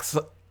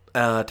taxon.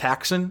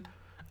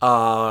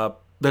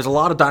 There's a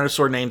lot of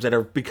dinosaur names that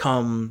have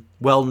become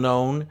well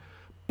known,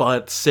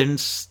 but in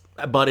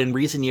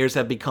recent years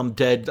have become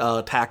dead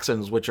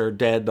taxons, which are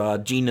dead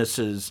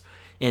genuses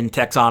in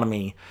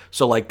taxonomy.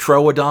 So like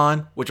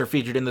Troodon, which are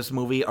featured in this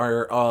movie,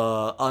 are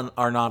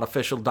not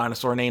official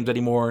dinosaur names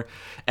anymore,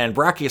 and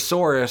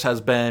Brachiosaurus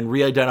has been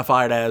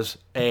re-identified as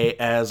a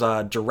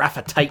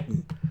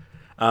Giraffatitan.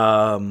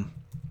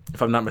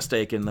 If I'm not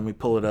mistaken, let me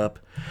pull it up.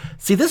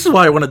 See, this is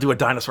why I want to do a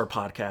dinosaur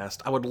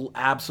podcast. I would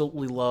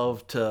absolutely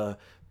love to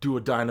do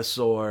a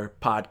dinosaur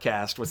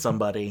podcast with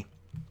somebody.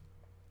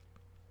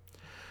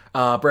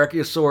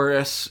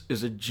 Brachiosaurus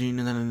is a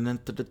genus. I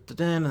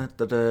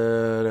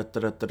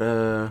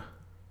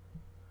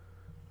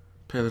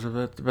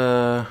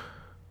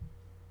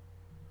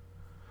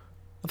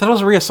thought it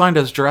was reassigned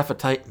as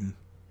Giraffatitan.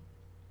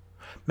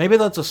 Maybe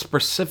that's a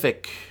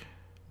specific.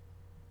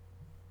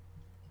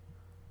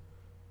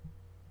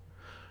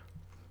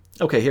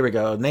 Okay, here we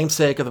go.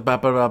 Namesake of the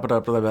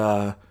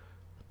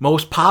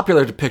Most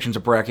popular depictions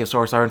of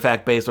Brachiosaurus are in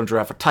fact based on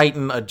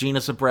Giraffatitan, a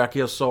genus of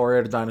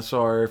Brachiosaurid, a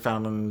dinosaur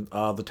found in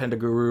the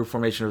Tendaguru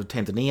Formation of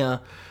Tanzania,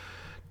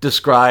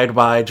 described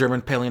by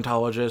German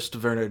paleontologist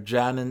Werner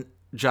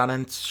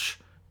Janensch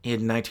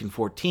in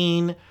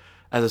 1914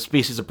 as a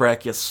species of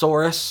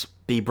Brachiosaurus,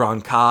 the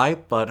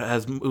Bronchi, but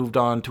has moved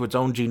on to its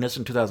own genus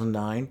in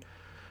 2009.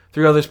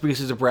 3 other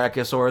species of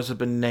Brachiosaurus have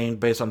been named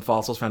based on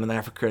fossils found in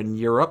Africa and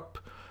Europe.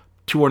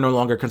 2 are no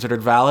longer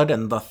considered valid,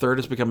 and the 3rd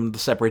has become the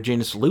separate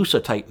genus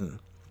Lucetitan.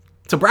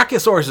 So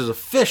Brachiosaurus is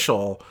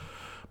official,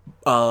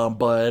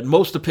 but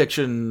most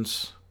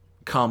depictions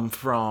come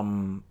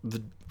from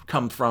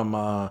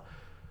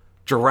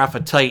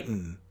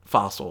Giraffatitan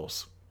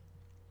fossils.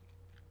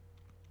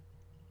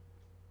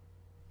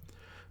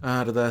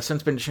 It has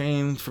since been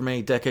changed for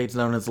many decades,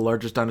 known as the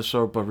largest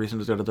dinosaur, but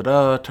recently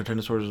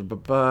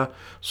Titanosaurus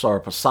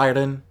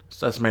Sauroposeidon.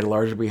 It's estimated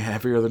larger to be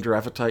heavier than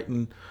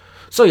Giraffatitan.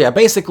 So yeah,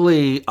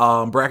 basically,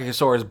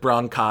 Brachiosaurus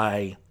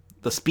bronchi,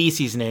 the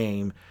species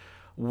name,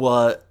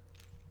 what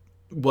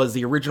was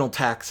the original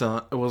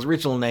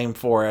original name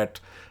for it,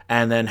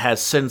 and then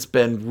has since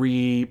been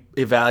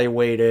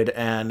re-evaluated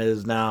and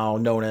is now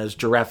known as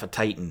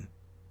Giraffatitan.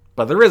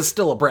 But there is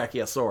still a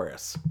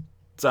Brachiosaurus.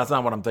 So that's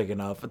not what I'm thinking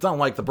of. It's not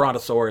like the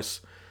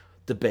Brontosaurus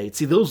debate.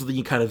 See, those are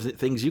the kind of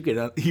things you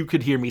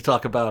could hear me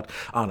talk about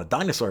on a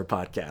dinosaur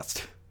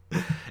podcast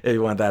if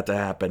you want that to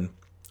happen.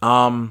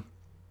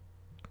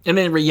 And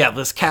then, yeah,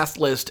 this cast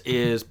list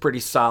is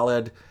pretty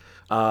solid.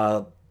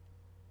 Hayden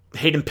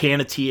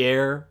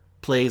Panettiere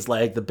plays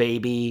like the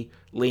baby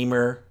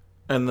lemur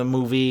in the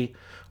movie.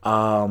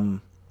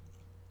 Kathy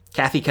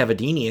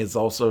Cavadini is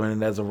also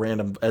in it as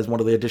one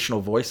of the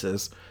additional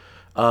voices.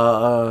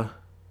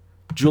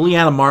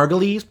 Juliana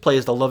Margulies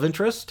plays the love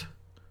interest.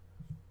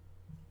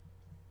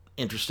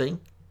 Interesting.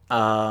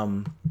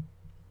 I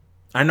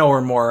know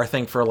her more, I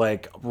think, for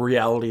like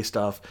reality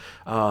stuff.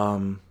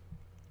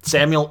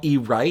 Samuel E.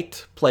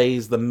 Wright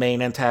plays the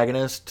main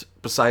antagonist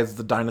besides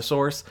the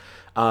dinosaurs.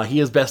 He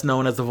is best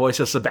known as the voice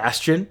of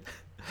Sebastian.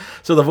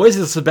 So the voice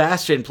of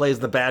Sebastian plays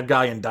the bad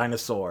guy in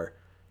Dinosaur.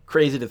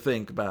 Crazy to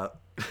think about.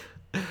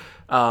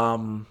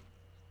 But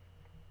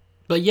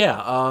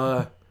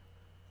yeah,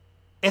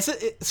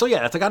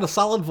 it's got a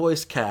solid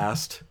voice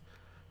cast,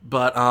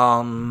 but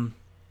and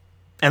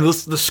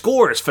the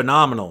score is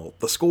phenomenal.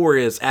 The score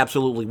is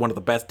absolutely one of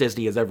the best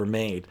Disney has ever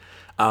made.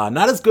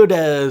 Not as good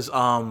as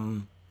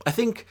I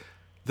think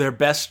their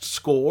best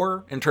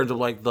score in terms of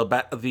like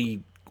the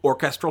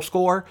orchestral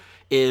score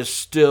is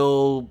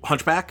still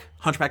Hunchback.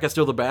 Hunchback is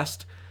still the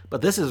best,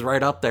 but this is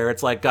right up there.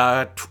 It's like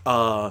got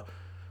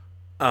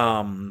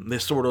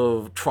this sort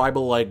of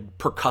tribal like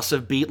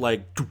percussive beat,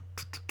 like,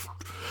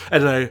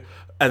 and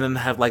then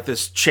have like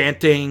this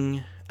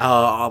chanting,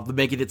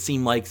 making it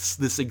seem like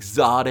this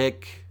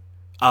exotic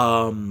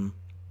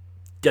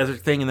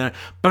desert thing, and then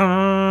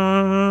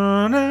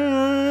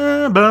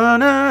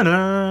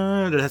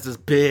it has this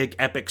big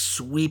epic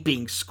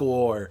sweeping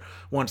score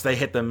once they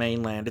hit the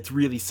mainland. It's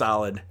really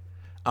solid.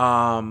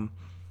 They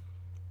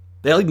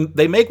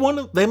make one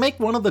of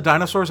the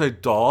dinosaurs a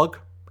dog,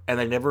 and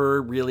they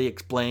never really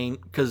explain,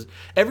 because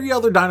every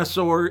other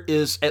dinosaur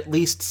is at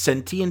least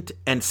sentient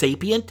and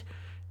sapient,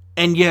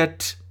 and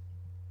yet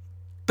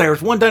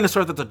there's one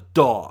dinosaur that's a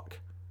dog.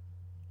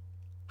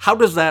 How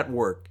does that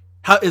work?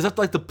 How is that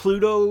like the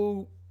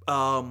Pluto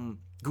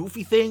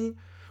Goofy thing,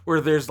 where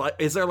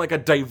is there like a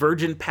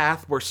divergent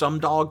path where some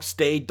dogs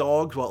stay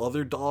dogs while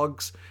other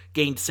dogs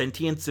gained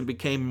sentience and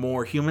became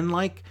more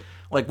human-like?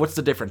 Like, what's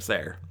the difference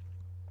there?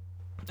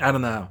 I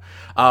don't know.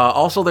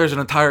 Also, there's an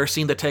entire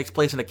scene that takes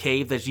place in a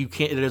cave that it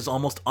is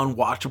almost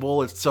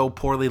unwatchable. It's so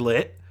poorly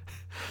lit.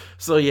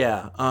 So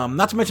yeah,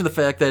 not to mention the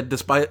fact that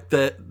despite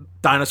that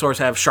dinosaurs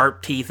have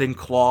sharp teeth and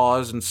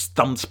claws and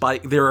thumb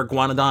spikes, there are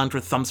iguanodons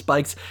with thumb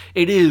spikes,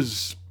 it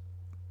is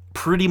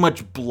pretty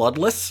much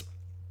bloodless.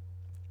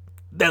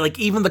 That like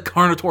even the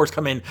Carnotaurs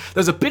come in.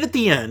 There's a bit at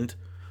the end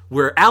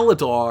where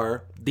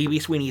Aladar, D.B.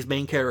 Sweeney's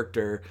main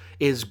character,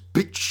 is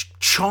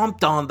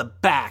chomped on the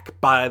back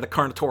by the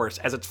Carnotaurus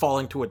as it's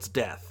falling to its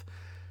death.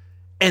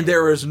 And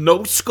there is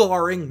no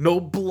scarring,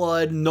 no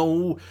blood,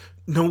 no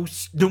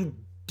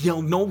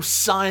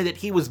sign that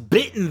he was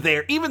bitten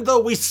there, even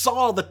though we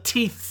saw the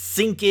teeth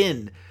sink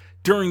in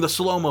during the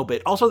slow-mo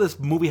bit. Also, this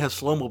movie has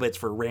slow-mo bits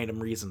for random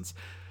reasons.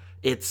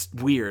 It's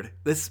weird.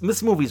 This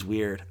movie's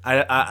weird.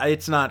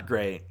 It's not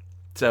great.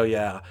 So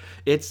yeah,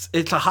 it's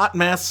a hot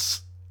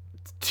mess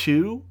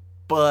too,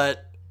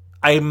 but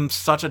I'm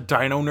such a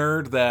dino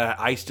nerd that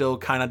I still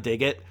kind of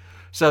dig it.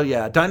 So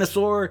yeah,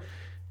 Dinosaur,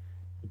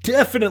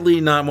 definitely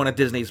not one of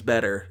Disney's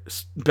better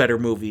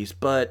movies,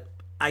 but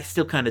I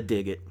still kind of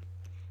dig it.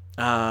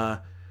 And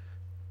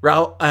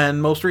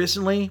most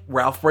recently,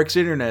 Ralph Breaks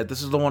the Internet.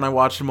 This is the one I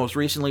watched most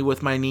recently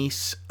with my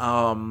niece.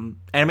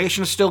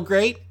 Animation is still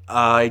great.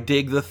 I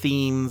dig the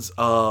themes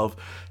of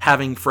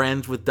having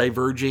friends with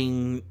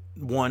diverging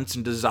wants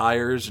and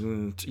desires,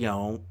 and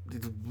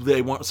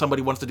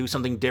somebody wants to do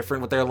something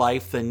different with their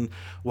life than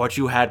what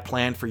you had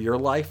planned for your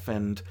life,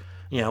 and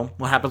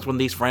what happens when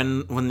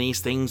these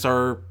things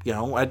are,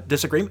 at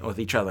disagreement with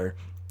each other.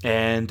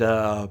 And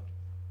the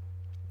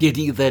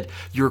idea that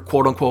you're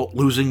quote unquote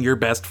losing your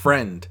best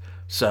friend.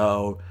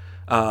 So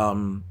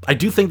I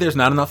do think there's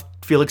not enough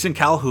Felix and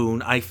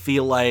Calhoun. I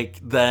feel like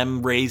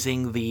them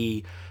raising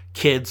the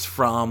kids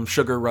from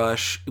Sugar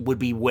Rush would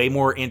be way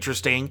more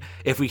interesting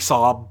if we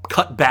saw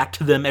cut back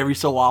to them every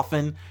so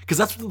often, because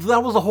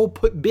that was the whole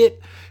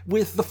bit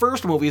with the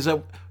first movie, is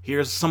that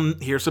here's some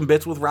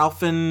bits with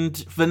Ralph and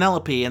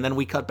Vanellope, and then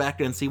we cut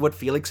back and see what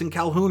Felix and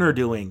Calhoun are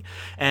doing,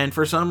 and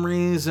for some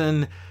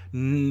reason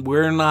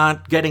we're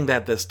not getting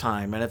that this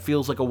time, and it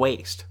feels like a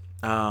waste.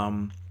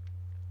 I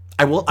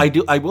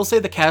will say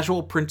the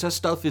casual princess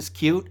stuff is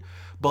cute,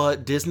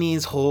 but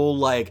Disney's whole,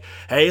 like,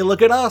 hey,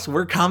 look at us,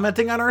 we're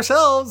commenting on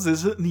ourselves,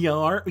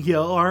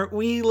 aren't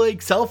we,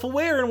 like,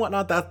 self-aware and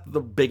whatnot? That's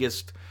the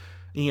biggest,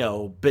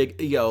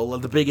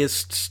 the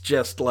biggest,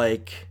 just,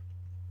 like,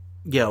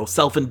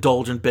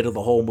 self-indulgent bit of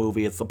the whole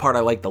movie. It's the part I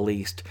like the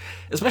least.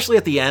 Especially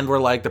at the end where,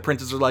 like, the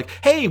princesses are like,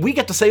 hey, we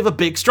get to save a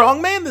big,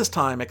 strong man this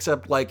time.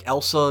 Except, like,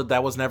 Elsa,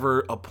 that was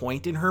never a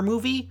point in her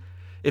movie.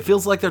 It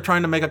feels like they're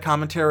trying to make a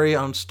commentary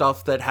on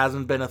stuff that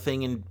hasn't been a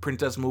thing in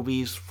princess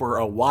movies for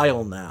a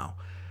while now.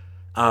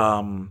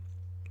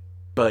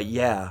 But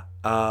yeah,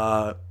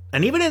 and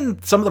even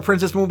in some of the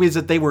princess movies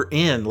that they were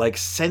in, like,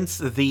 since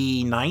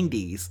the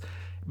 90s,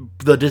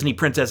 the Disney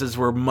princesses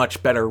were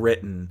much better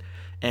written.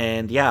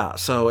 And yeah,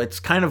 so it's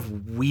kind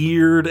of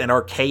weird and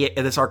archaic,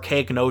 this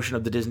archaic notion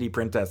of the Disney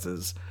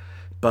princesses.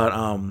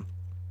 But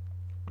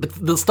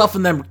the stuff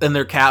in them and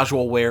their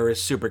casual wear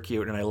is super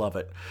cute, and I love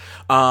it.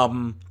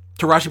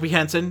 Taraji P.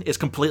 Henson is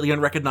completely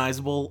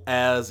unrecognizable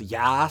as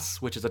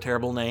Yas, which is a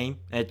terrible name.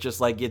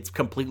 It's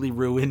completely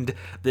ruined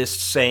this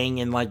saying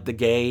in, like, the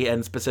gay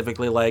and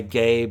specifically, like,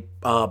 gay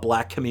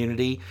black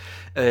community.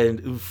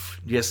 And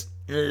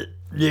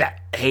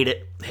hate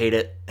it.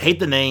 Hate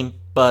the name,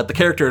 but the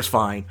character is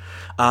fine.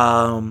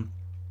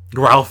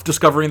 Ralph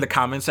discovering the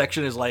comment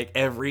section is like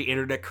every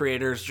internet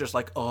creator is just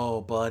like,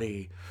 oh,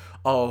 buddy.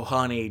 Oh,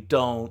 honey,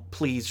 don't.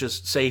 Please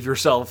just save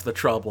yourself the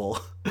trouble.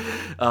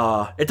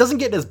 It doesn't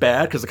get as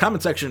bad, because the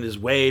comment section is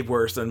way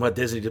worse than what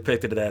Disney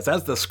depicted it as.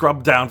 That's the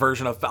scrubbed-down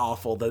version of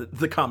awful that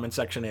the comment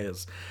section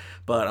is.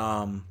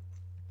 But,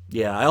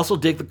 yeah, I also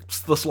dig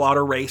the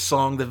Slaughter Race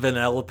song that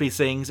Vanellope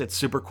sings. It's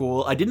super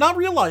cool. I did not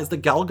realize that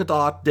Gal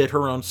Gadot did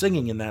her own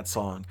singing in that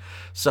song.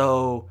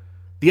 So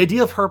the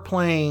idea of her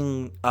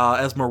playing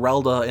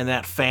Esmeralda in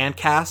that fan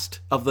cast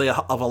of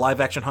a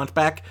live-action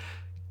Hunchback,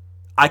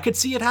 I could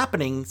see it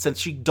happening, since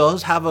she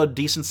does have a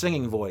decent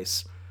singing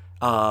voice.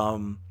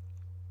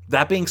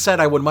 That being said,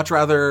 I would much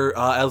rather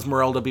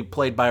Esmeralda be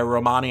played by a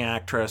Romani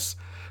actress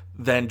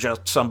than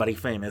just somebody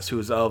famous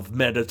who's of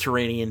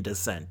Mediterranean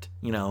descent,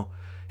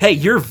 Hey,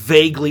 you're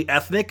vaguely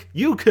ethnic.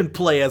 You can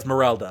play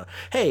Esmeralda.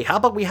 Hey, how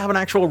about we have an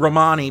actual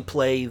Romani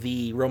play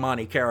the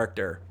Romani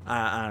character?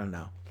 I don't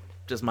know.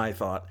 Just my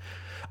thought.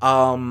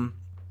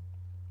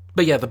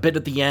 But yeah, the bit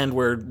at the end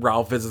where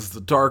Ralph visits the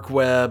dark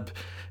web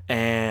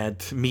and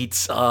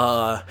meets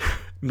Kuatu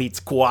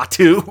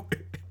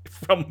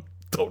from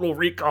Total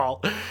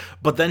Recall,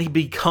 but then he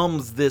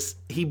becomes this,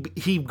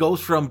 he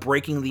goes from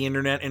breaking the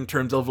internet in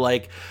terms of,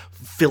 like,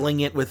 filling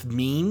it with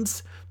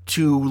memes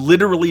to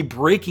literally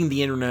breaking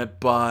the internet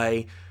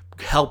by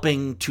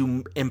helping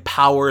to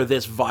empower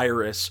this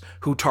virus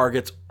who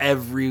targets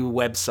every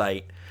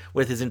website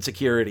with his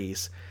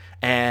insecurities.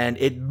 And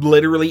it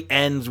literally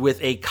ends with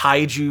a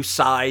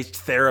kaiju-sized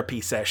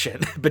therapy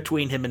session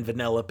between him and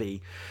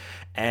Vanellope.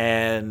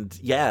 And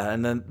yeah,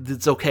 and then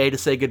it's okay to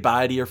say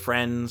goodbye to your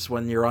friends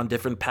when you're on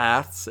different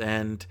paths,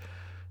 and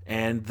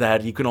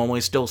that you can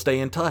always still stay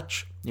in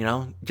touch.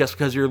 Just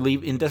because you're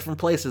in different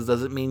places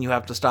doesn't mean you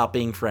have to stop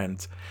being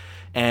friends.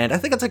 And I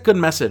think it's a good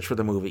message for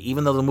the movie,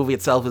 even though the movie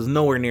itself is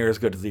nowhere near as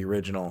good as the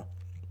original.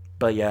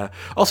 But yeah,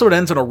 also it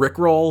ends on a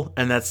Rickroll,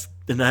 and I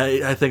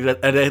think that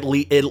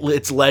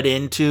it's led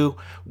into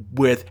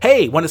with,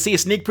 hey, want to see a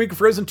sneak peek of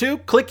Frozen 2?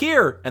 Click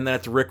here, and then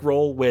it's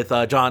Rickroll with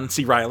John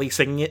C. Reilly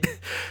singing it.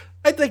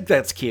 I think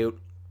that's cute,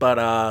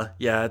 but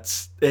yeah,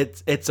 it's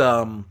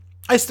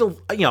I still,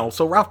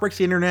 so Ralph Breaks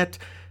the Internet,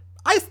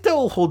 I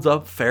still holds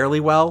up fairly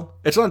well.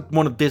 It's not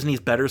one of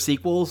Disney's better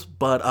sequels,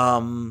 but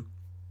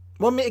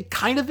well, it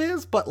kind of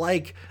is, but,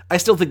 like, I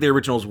still think the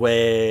original is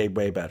way,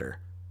 way better.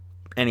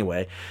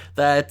 Anyway,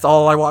 that's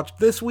all I watched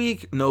this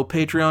week. No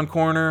Patreon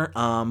corner.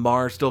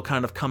 Mars still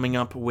kind of coming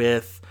up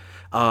with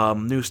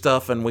new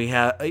stuff, and we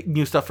have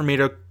new stuff for me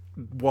to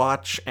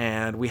watch,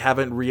 and we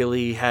haven't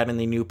really had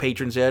any new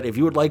patrons yet. If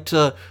you would like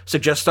to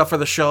suggest stuff for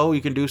the show,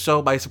 you can do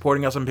so by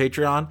supporting us on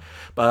Patreon.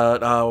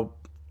 But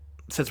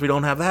since we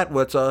don't have that,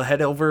 let's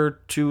head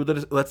over to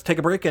let's take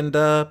a break and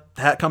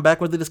come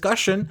back with the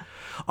discussion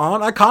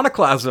on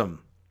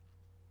Iconoclasm.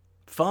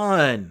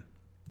 Fun.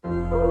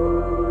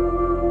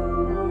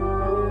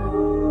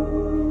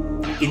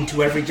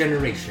 Into every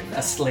generation,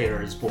 a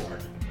Slayer is born.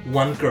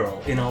 One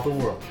girl in all the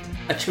world,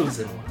 a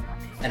chosen one.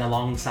 And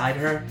alongside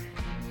her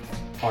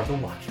are the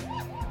Watchers.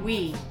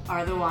 We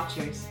are the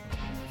Watchers.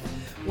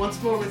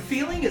 Once More with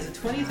Feeling is a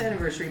 20th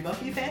anniversary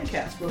Buffy fan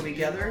cast where we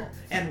gather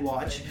and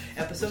watch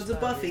episodes of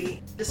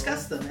Buffy,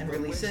 discuss them, and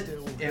release it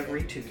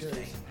every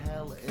Tuesday.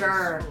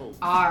 Grr.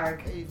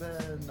 Arg.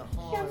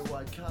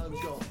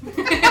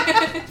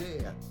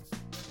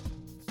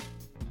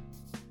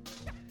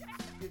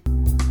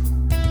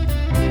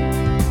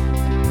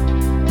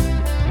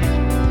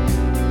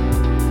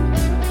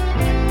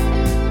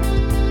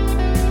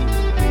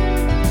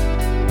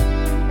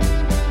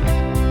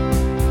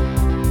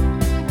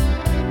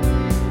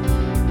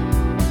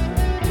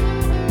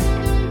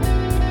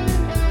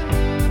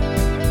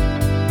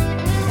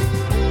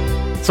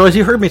 So as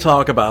you heard me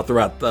talk about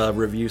throughout the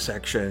review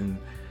section,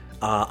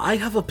 I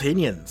have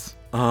opinions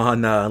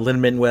on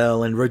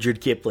Lin-Manuel and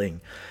Rudyard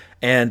Kipling.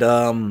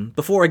 And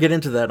before I get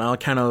into that, I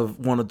kind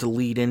of wanted to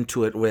lead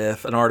into it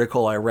with an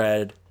article I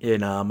read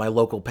in my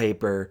local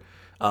paper,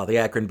 the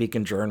Akron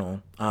Beacon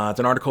Journal. It's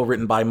an article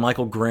written by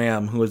Michael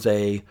Graham, who is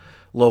a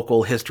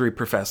local history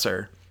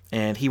professor.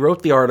 And he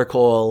wrote the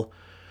article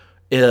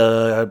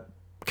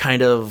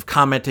kind of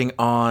commenting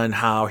on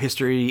how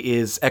history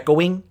is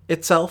echoing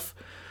itself.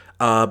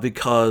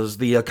 Because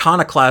the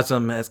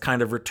iconoclasm has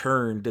kind of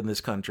returned in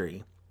this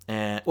country.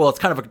 And, well, it's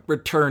kind of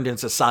returned in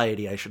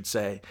society, I should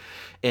say.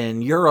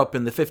 In Europe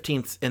in the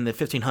 1500s, in the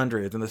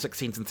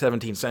 16th and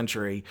 17th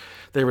century,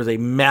 there was a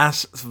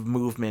massive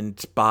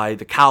movement by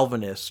the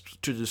Calvinists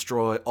to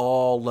destroy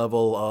all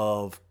level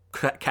of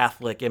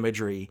Catholic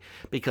imagery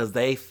because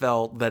they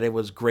felt that it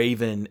was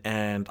graven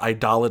and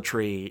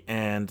idolatry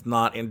and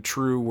not in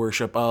true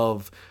worship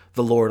of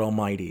the Lord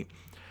Almighty.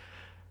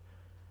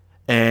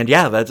 And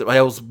yeah,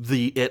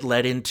 it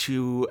led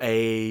into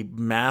a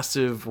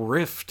massive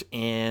rift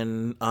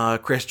in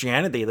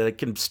Christianity that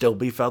can still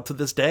be felt to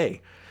this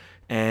day.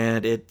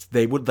 And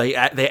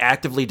they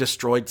actively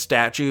destroyed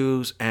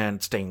statues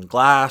and stained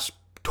glass,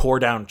 tore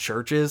down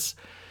churches.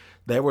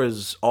 It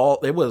was a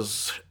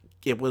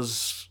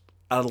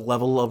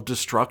level of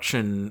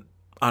destruction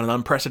on an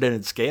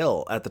unprecedented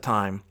scale at the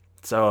time.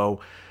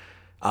 So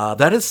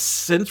that has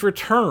since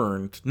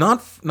returned,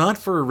 not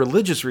for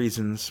religious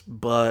reasons,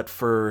 but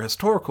for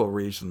historical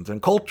reasons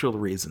and cultural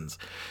reasons.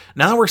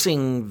 Now we're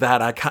seeing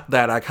that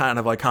kind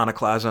of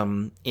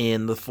iconoclasm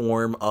in the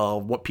form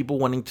of what people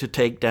wanting to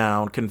take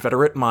down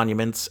Confederate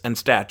monuments and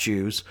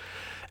statues,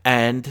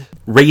 and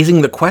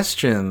raising the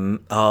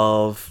question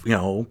of,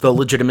 the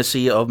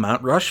legitimacy of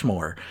Mount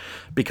Rushmore,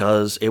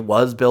 because it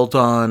was built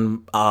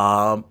on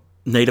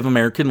Native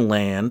American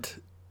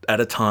land at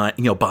a time,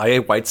 by a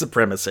white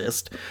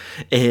supremacist,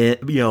 and,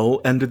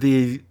 under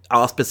the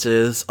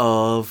auspices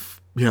of,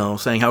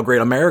 saying how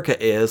great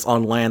America is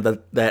on land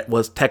that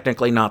was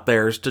technically not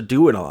theirs to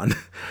do it on.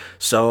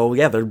 So,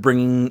 yeah, they're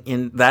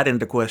bringing that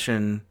into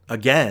question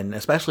again,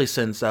 especially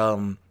since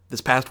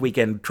this past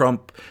weekend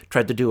Trump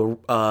tried to do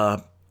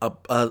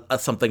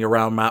something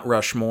around Mount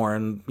Rushmore,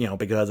 and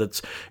because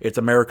it's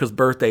America's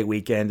birthday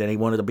weekend, and he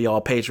wanted to be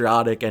all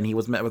patriotic, and he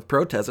was met with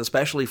protests,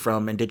 especially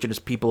from indigenous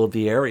people of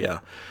the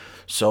area.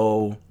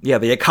 So, yeah,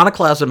 the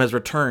iconoclasm has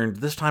returned,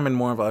 this time in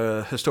more of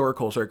a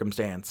historical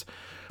circumstance.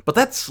 But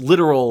that's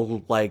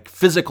literal,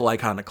 physical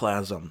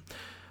iconoclasm.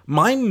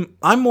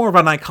 I'm more of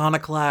an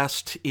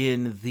iconoclast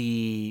in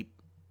the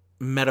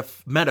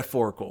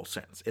metaphorical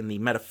sense, in the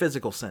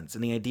metaphysical sense,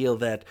 in the idea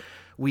that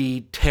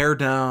we tear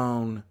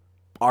down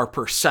our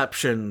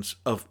perceptions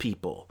of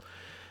people.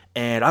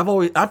 And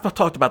I've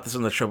talked about this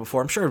in the show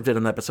before. I'm sure I did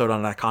an episode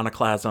on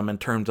iconoclasm in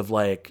terms of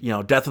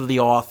death of the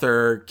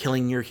author,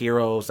 killing your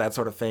heroes, that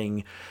sort of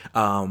thing.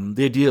 The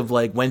idea of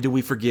when do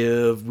we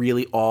forgive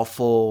really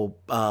awful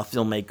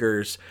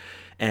filmmakers?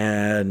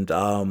 And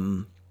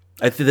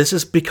I think this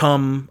has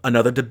become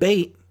another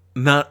debate.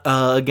 Not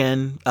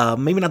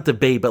maybe not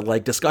debate,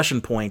 but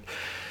discussion point.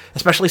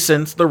 Especially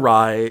since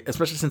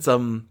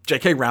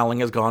J.K.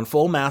 Rowling has gone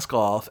full mask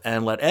off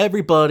and let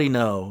everybody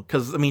know.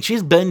 Because,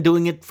 she's been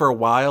doing it for a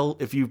while.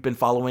 If you've been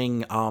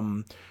following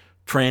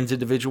trans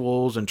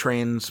individuals and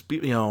trans,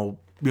 figures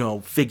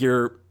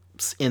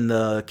in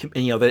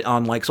the,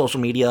 on social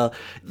media,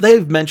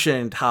 they've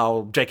mentioned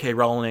how J.K.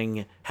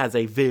 Rowling has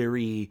a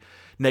very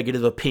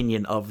negative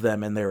opinion of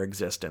them and their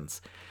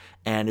existence.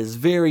 And is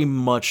very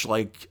much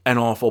an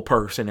awful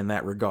person in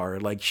that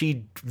regard.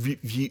 She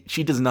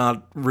does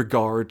not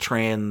regard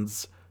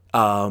trans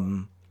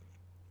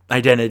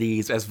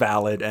identities as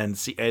valid,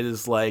 and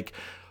is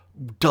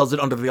does it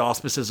under the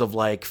auspices of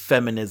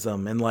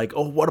feminism and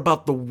oh, what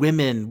about the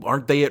women?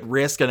 Aren't they at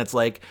risk? And it's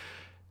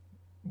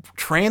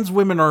trans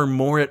women are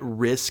more at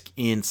risk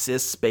in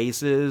cis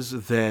spaces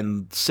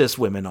than cis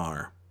women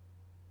are.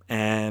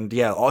 And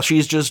yeah,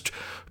 she's just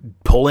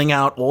pulling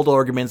out old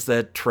arguments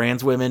that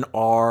trans women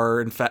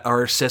are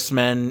cis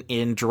men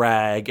in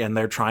drag, and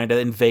they're trying to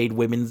invade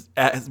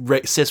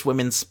cis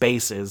women's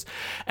spaces,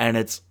 and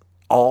it's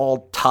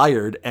all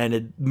tired,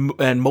 and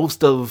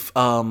most of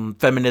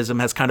feminism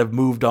has kind of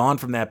moved on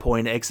from that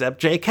point,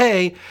 except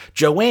JK.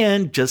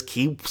 Joanne just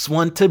keeps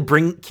wanting to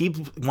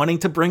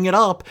bring it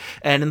up,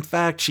 and in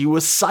fact, she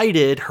was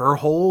cited. Her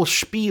whole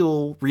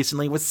spiel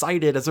recently was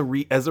cited as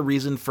a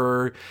reason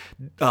for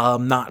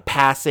not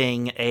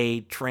passing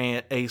a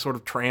sort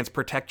of trans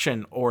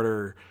protection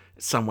order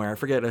somewhere. I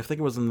forget. I think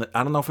it was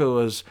I don't know if it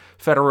was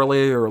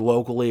federally or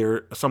locally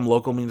or some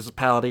local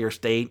municipality or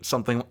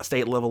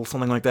state level,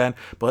 something like that.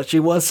 But she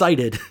was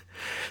cited.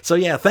 So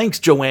yeah, thanks,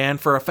 Joanne,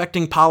 for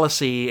affecting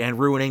policy and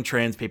ruining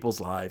trans people's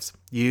lives.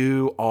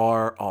 You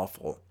are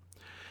awful.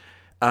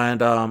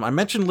 And I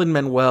mentioned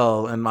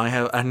Lin-Manuel and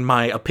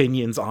my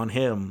opinions on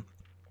him.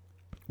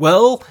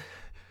 Well,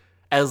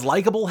 as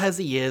likable as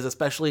he is,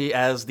 especially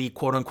as the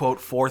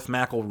quote-unquote fourth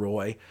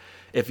McElroy,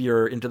 if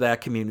you're into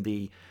that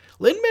community,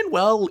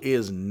 Lin-Manuel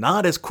is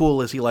not as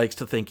cool as he likes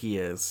to think he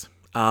is.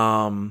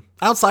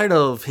 Outside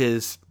of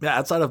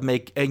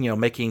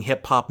making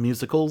hip hop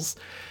musicals,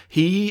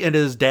 he and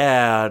his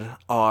dad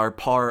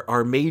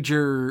are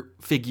major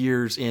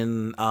figures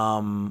in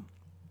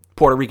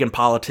Puerto Rican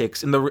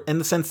politics in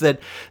the sense that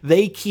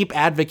they keep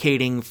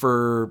advocating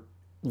for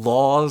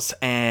laws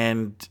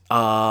and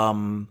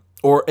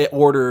or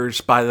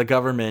orders by the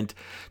government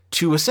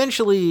to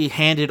essentially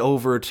hand it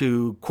over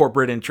to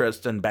corporate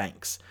interests and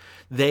banks.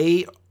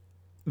 They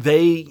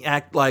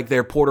act like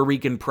they're Puerto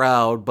Rican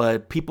proud,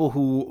 but people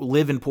who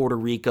live in Puerto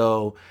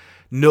Rico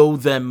know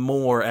them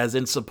more as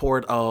in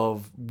support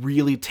of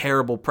really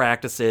terrible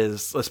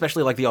practices,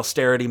 especially like the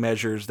austerity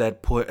measures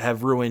that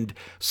have ruined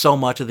so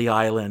much of the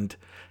island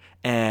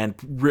and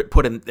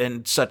put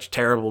in such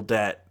terrible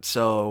debt.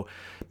 So,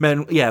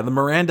 man, yeah, the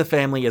Miranda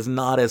family is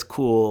not as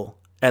cool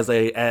as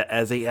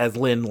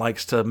Lin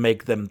likes to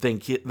make them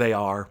think they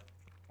are.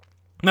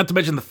 Not to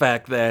mention the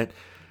fact that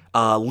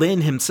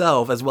Lin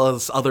himself, as well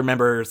as other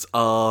members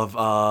of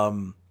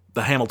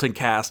the Hamilton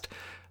cast,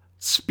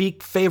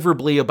 speak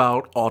favorably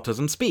about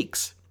Autism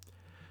Speaks.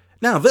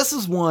 Now, this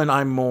is one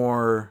I'm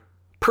more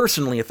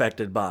personally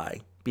affected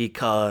by,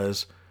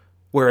 because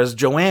whereas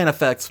Joanne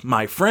affects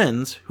my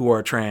friends who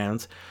are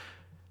trans,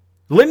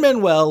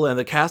 Lin-Manuel and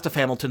the cast of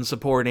Hamilton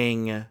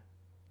supporting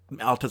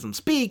Autism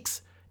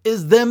Speaks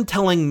is them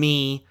telling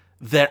me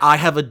that I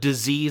have a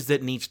disease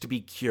that needs to be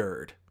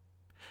cured.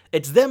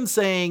 It's them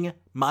saying,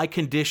 my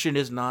condition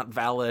is not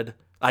valid,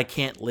 I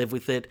can't live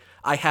with it,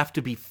 I have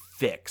to be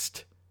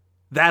fixed.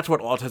 That's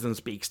what Autism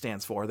Speaks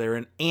stands for. They're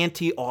an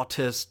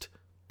anti-autist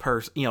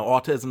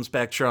autism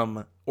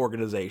spectrum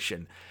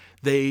organization.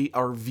 They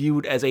are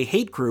viewed as a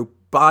hate group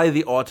by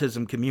the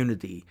autism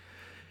community.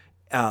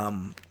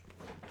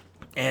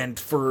 And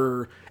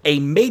for a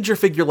major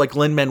figure like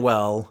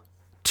Lin-Manuel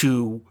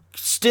to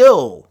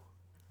still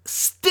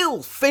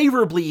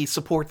favorably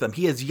support them,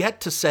 he has yet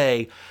to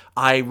say,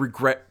 I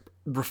regret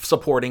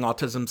supporting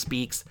Autism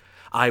Speaks.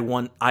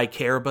 I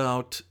care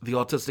about the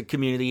autistic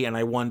community and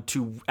I want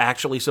to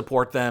actually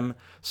support them.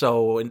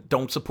 So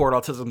don't support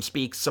Autism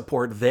Speaks,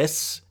 support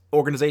this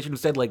organization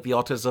instead, like the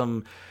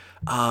Autism,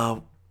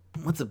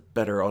 what's a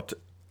better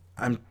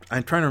I'm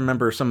trying to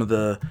remember some of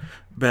the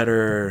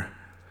better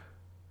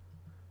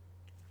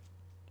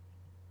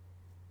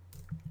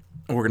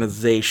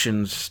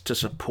organizations to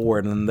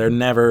support, and they're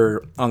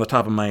never on the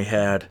top of my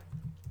head.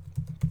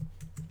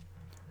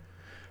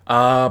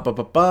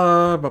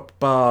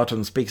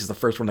 Autism Speaks is the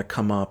first one to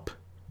come up,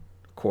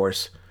 of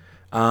course.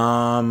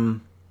 Not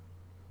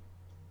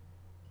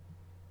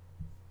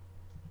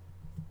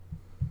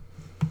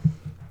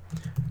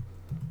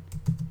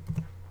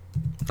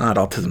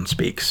Autism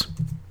Speaks.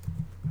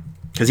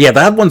 Because, yeah,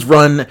 that one's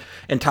run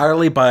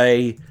entirely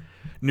by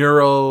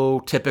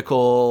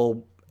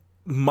neurotypical,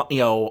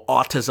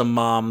 autism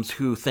moms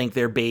who think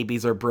their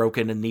babies are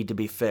broken and need to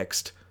be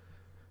fixed.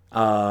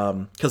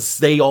 Because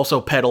they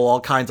also peddle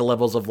all kinds of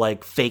levels of,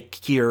 like, fake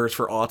cures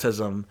for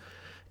autism.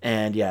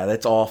 And, yeah,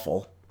 that's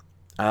awful.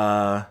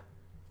 Trying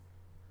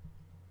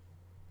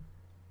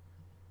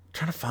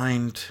to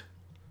find...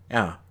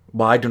 Yeah.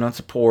 Why do not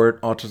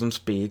support Autism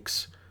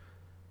Speaks.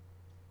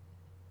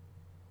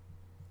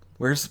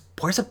 Where's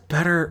a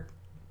better...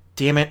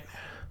 Damn it.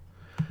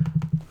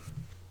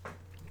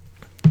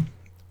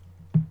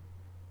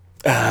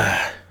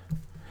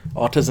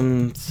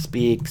 Autism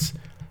Speaks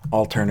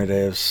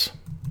alternatives.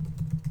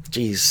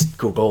 Jeez,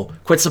 Google.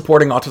 Quit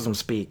supporting Autism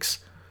Speaks.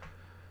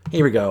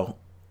 Here we go.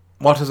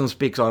 Autism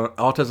Speaks on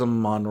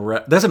Autism on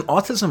Reddit. There's an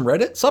Autism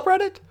Reddit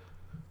subreddit?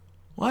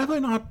 Why have I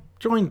not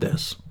joined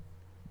this?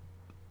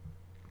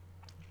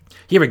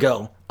 Here we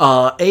go.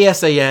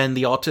 ASAN,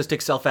 the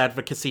Autistic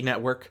Self-Advocacy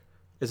Network,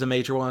 is a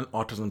major one.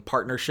 Autism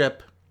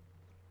Partnership.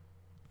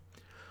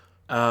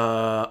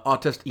 The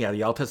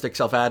Autistic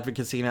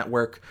Self-Advocacy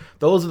Network.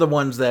 Those are the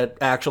ones that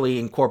actually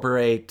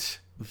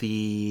incorporate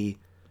the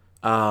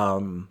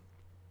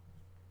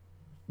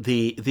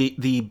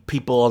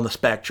people on the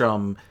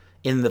spectrum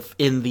in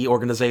the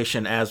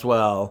organization as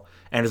well,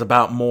 and is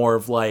about more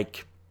of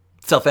like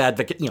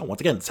self-advocate,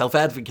 once again,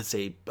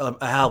 self-advocacy,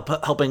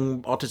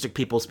 helping autistic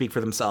people speak for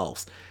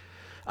themselves.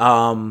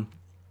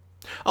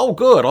 Oh,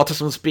 good.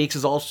 Autism Speaks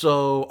is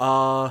also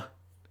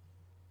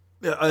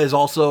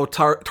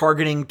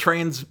targeting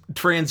trans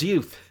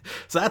youth,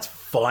 so that's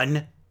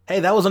fun. Hey,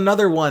 that was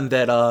another one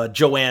that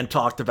Joanne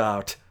talked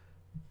about.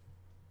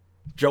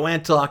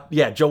 Joanne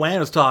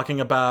was talking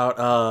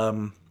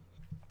about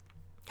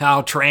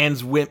how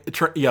trans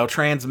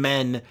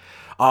men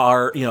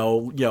are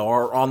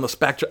are on the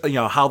spectrum,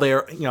 how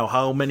they're,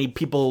 how many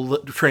people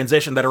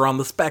transition that are on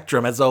the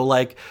spectrum, as though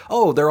like,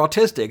 oh, they're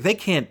autistic, they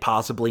can't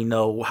possibly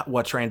know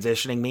what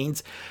transitioning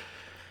means.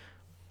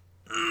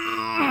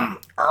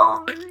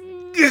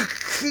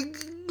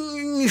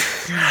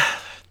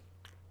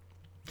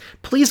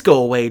 Please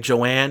go away,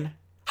 Joanne.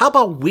 How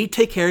about we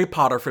take Harry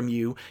Potter from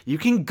you? You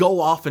can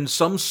go off in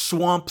some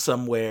swamp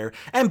somewhere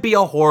and be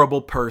a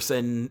horrible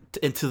person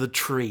into the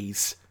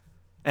trees.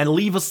 And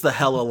leave us the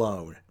hell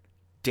alone.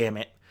 Damn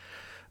it.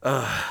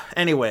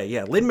 Anyway,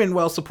 yeah,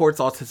 Lin-Manuel supports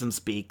Autism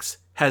Speaks.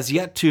 Has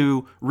yet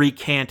to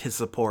recant his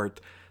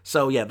support.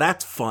 So yeah,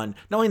 that's fun.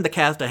 Knowing the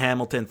cast of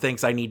Hamilton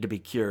thinks I need to be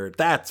cured.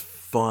 That's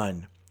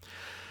fun.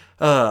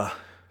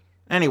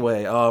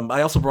 Anyway,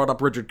 I also brought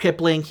up Rudyard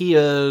Kipling. He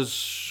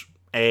is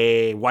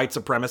a white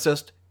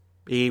supremacist.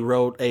 He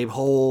wrote a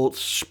whole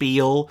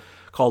spiel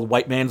called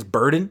White Man's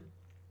Burden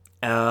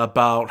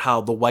about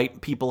how the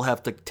white people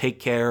have to take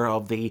care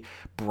of the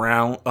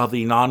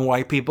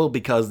non-white people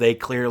because they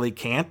clearly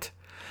can't.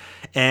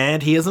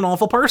 And he is an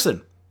awful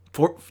person.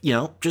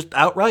 Just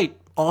outright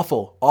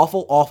awful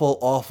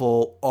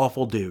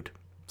dude.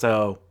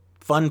 So,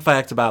 fun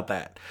facts about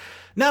that.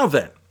 Now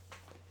then,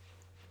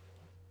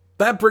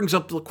 that brings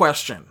up the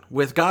question.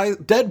 With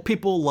dead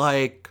people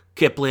like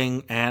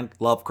Kipling and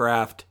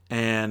Lovecraft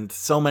and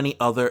so many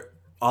other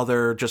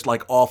just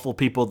like awful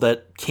people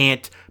that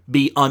can't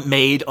be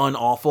made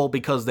unawful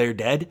because they're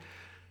dead,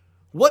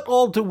 what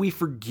all do we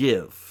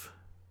forgive?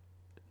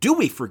 Do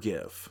we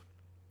forgive?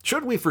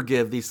 Should we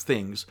forgive these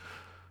things?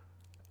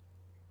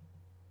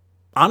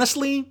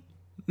 Honestly,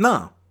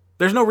 no.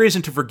 There's no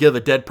reason to forgive a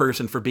dead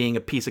person for being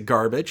a piece of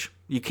garbage.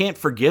 You can't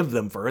forgive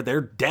them for it.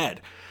 They're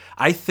dead.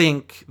 I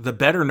think the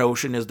better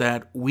notion is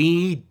that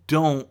we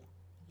don't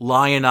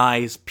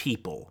lionize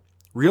people.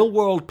 Real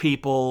world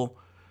people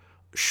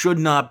should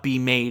not be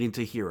made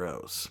into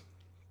heroes.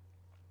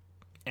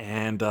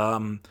 And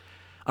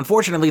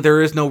unfortunately,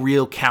 there is no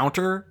real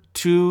counter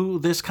to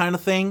this kind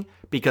of thing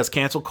because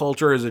cancel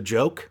culture is a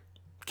joke.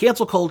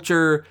 Cancel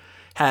culture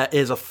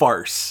is a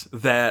farce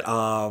that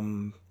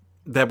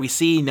we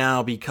see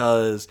now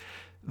because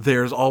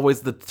there's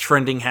always the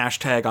trending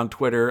hashtag on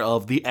Twitter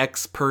of the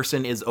X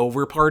person is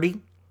over party,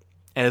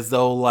 as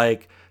though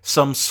like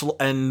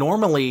and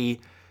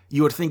normally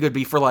you would think it would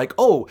be for like,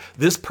 oh,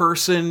 this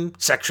person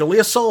sexually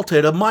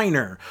assaulted a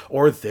minor,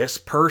 or this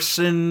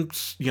person,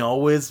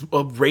 is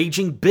a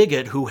raging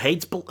bigot who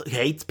hates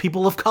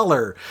people of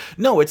color.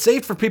 No, it's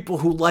saved for people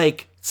who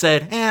like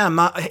said,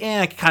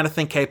 I kind of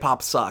think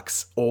K-pop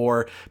sucks,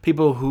 or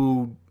people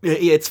who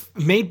it's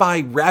made by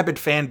rabid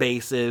fan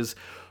bases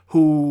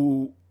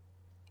who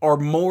are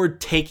more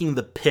taking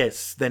the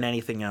piss than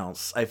anything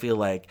else. I feel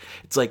like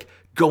it's like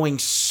going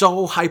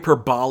so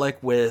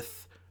hyperbolic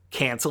with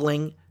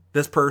canceling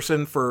this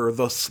person for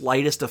the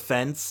slightest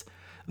offense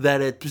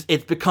that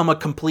it's become a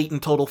complete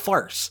and total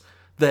farce.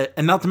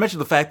 And not to mention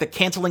the fact that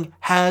canceling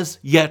has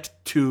yet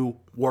to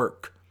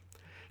work.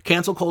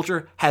 Cancel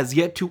culture has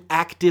yet to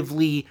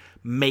actively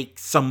make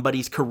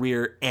somebody's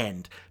career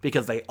end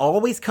because they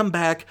always come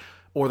back,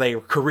 or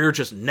their career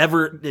just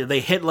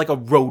they hit like a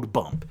road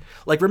bump.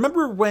 Like,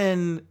 remember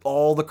when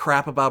all the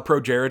crap about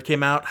ProJared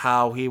came out,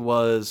 how he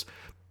was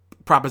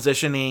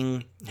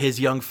propositioning his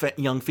young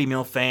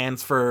female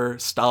fans for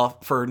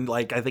stuff, for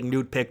like, I think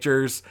nude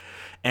pictures,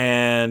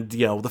 and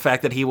the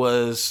fact that he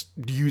was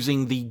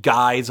using the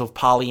guise of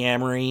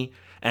polyamory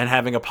and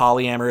having a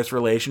polyamorous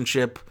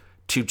relationship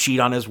to cheat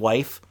on his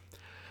wife.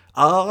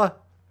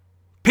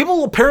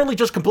 People apparently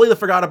just completely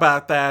forgot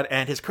about that,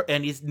 and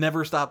he's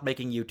never stopped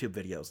making YouTube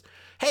videos.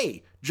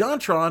 Hey,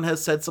 JonTron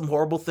has said some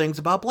horrible things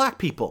about black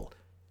people.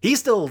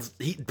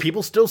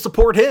 People still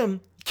support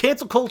him.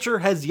 Cancel culture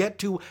has yet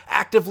to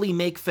actively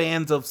make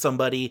fans of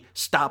somebody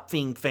stop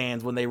being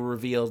fans when they were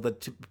revealed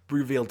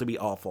to be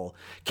awful.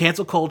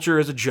 Cancel culture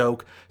is a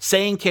joke.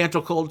 Saying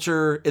cancel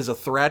culture is a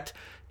threat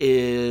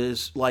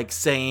is like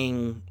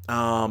saying,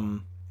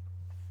 what's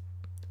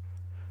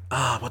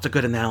a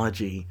good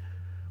analogy?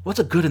 What's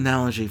a good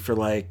analogy for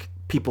like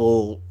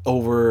people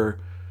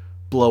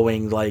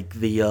overblowing like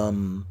the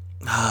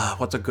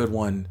what's a good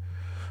one?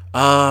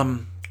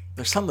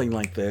 There's something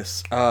like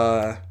this.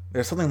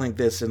 There's something like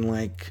this in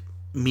like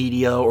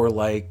media or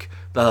like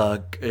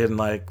in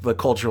like the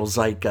cultural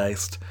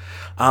zeitgeist.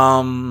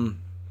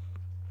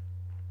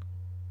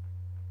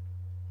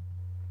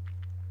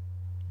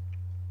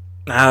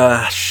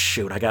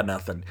 Shoot, I got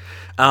nothing.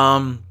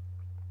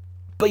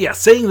 But yeah,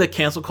 saying that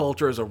cancel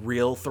culture is a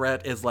real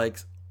threat is like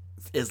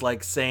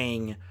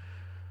saying,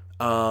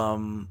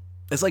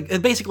 it's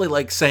basically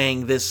like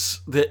saying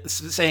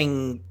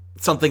saying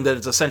something that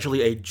is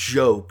essentially a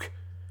joke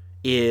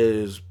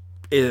is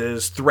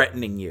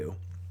threatening you.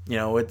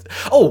 It's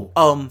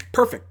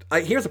perfect.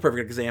 Here's a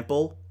perfect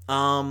example.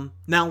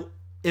 Now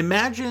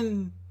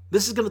imagine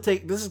this is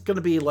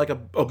gonna be like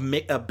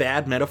a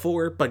bad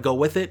metaphor, but go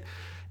with it.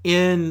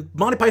 In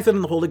Monty Python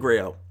and the Holy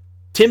Grail,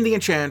 Tim the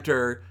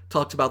Enchanter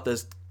talks about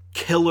this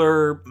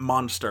killer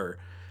monster,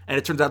 and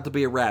it turns out to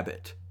be a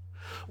rabbit.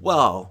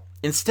 Well,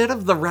 instead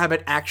of the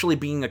rabbit actually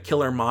being a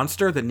killer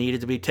monster that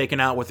needed to be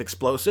taken out with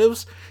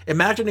explosives,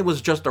 imagine it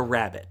was just a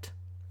rabbit.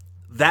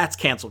 That's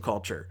cancel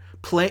culture.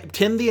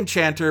 Tim the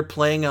Enchanter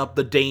playing up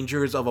the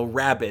dangers of a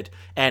rabbit,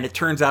 and it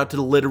turns out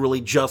to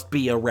literally just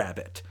be a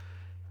rabbit.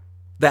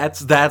 That's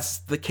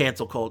the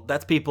cancel culture.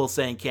 That's people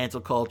saying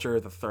cancel culture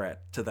is a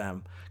threat to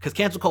them. Because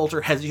cancel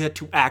culture has yet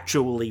to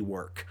actually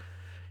work.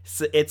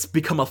 It's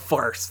become a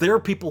farce. There are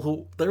people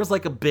who... There's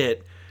like a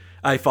bit...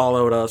 I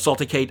followed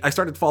Salty K... I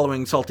started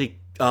following Salty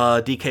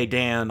DK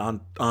Dan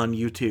on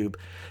YouTube.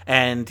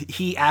 And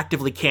he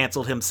actively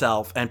canceled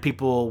himself. And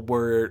people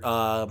were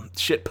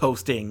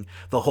shitposting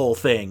the whole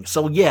thing.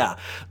 So yeah...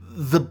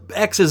 The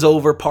X is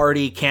over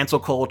party, cancel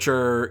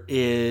culture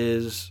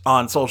is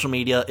on social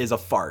media is a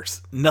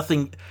farce.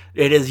 Nothing,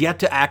 it is yet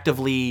to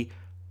actively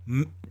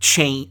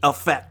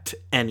affect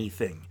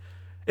anything.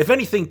 If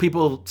anything,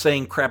 people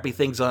saying crappy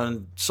things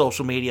on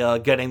social media,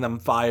 getting them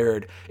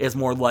fired is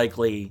more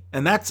likely,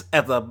 and that's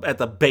at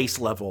the base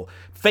level.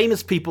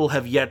 Famous people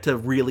have yet to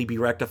really be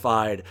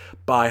rectified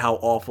by how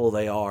awful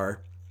they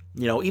are.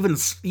 Even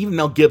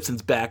Mel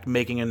Gibson's back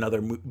being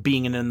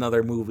in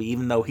another movie,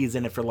 even though he's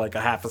in it for like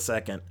a half a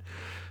second.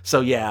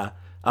 So yeah,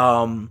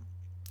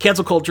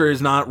 cancel culture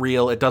is not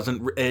real. It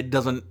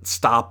doesn't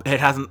stop. It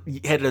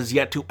has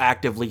yet to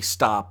actively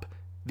stop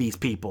these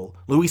people.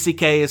 Louis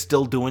C.K. is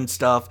still doing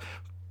stuff.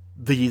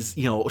 These,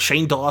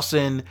 Shane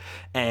Dawson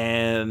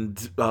and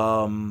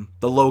the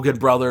Logan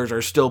brothers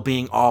are still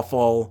being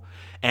awful.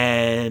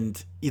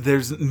 And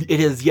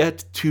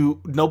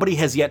nobody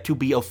has yet to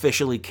be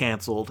officially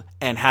canceled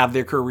and have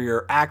their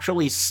career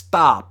actually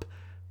stop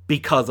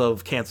because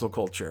of cancel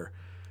culture.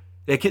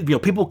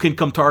 People can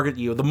come target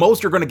you. The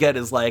most you're going to get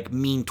is like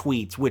mean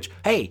tweets, which,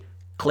 hey,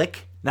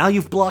 click, now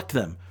you've blocked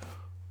them.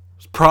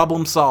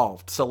 Problem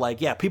solved. So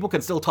like, yeah, people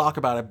can still talk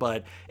about it,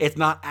 but it's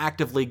not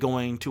actively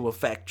going to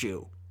affect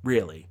you,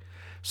 really.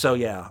 So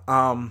yeah,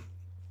 the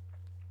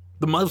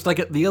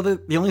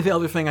only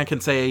other thing I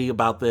can say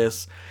about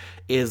this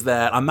is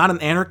that I'm not an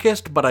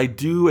anarchist, but I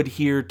do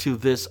adhere to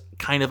this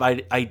kind of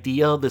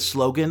idea, this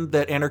slogan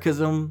that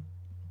anarchism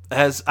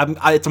has.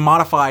 It's a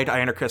modified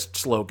anarchist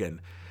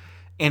slogan.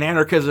 In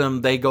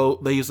anarchism, they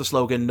use the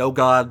slogan, no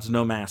gods,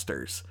 no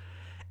masters.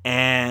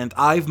 And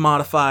I've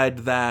modified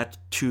that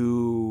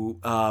to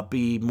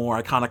be more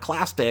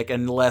iconoclastic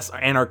and less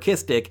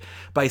anarchistic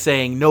by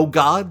saying no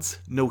gods,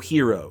 no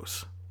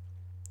heroes.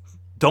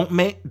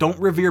 Don't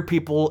revere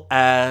people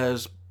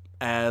as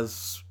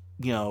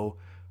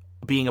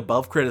being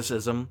above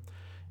criticism.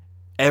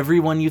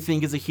 Everyone you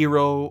think is a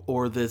hero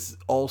or this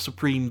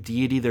all-supreme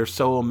deity, they're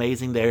so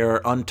amazing, they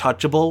are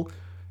untouchable,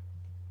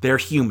 they're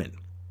human.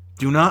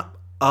 Do not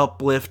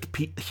uplift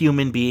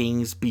human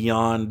beings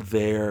beyond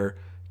their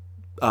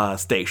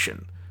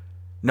station.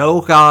 No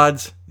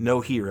gods,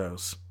 no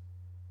heroes.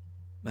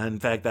 In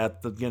fact,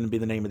 that's going to be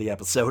the name of the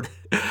episode.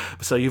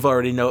 So you've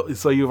already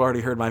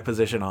heard my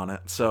position on it.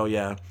 So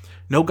yeah,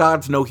 no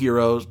gods, no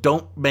heroes.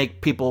 Don't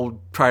make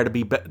people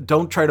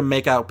don't try to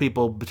make out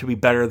people to be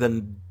better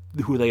than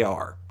who they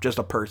are. Just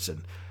a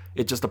person.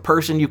 It's just a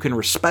person you can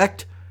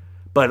respect,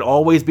 but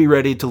always be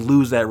ready to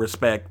lose that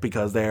respect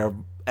because they have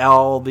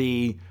all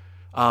the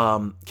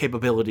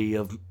capability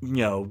of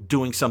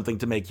doing something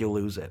to make you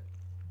lose it.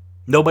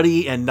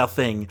 Nobody and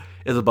nothing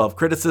is above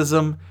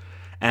criticism.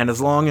 And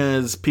as long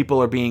as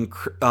people are being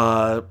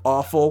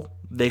awful,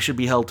 they should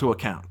be held to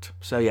account.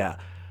 So yeah,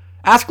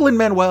 ask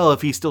Lin-Manuel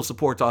if he still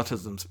supports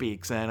Autism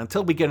Speaks. And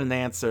until we get an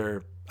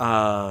answer,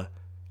 an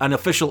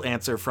official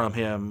answer from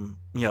him,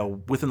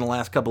 within the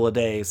last couple of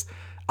days,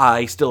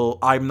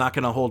 I'm not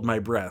going to hold my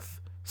breath.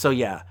 So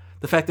yeah,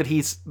 the fact that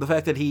he,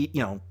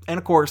 and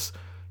of course,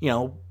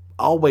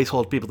 always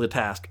hold people to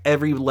task.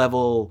 Every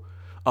level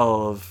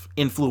of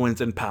influence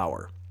and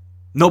power.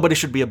 Nobody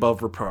should be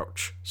above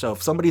reproach. So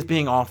if somebody's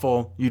being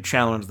awful, you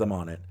challenge them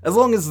on it. As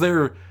long as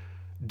they're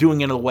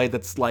doing it in a way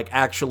that's like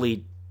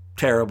actually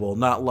terrible,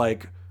 not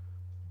like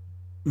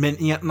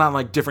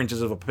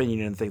differences of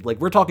opinion and things. Like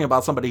we're talking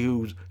about somebody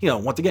who's,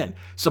 once again,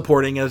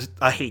 supporting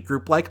a hate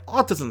group like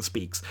Autism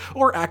Speaks,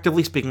 or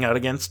actively speaking out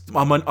against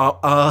what's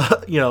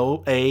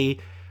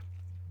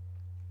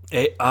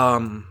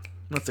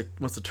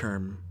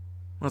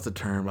the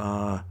term?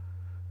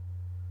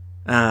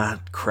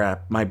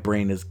 Crap. My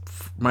brain is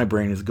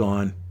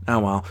gone. Oh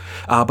well.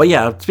 But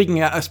yeah,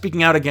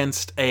 speaking out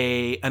against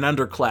an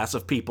underclass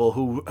of people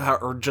who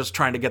are just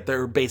trying to get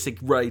their basic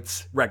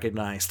rights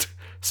recognized.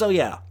 So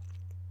yeah,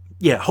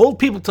 hold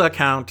people to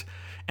account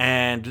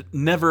and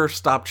never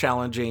stop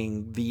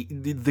challenging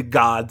the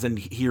gods and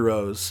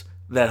heroes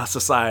that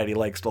society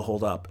likes to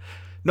hold up.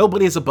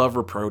 Nobody is above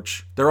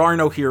reproach. There are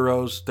no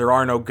heroes. There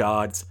are no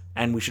gods,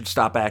 and we should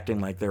stop acting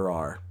like there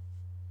are.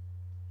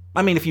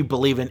 I mean, if you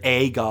believe in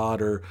a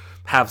god or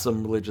have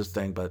some religious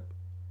thing, but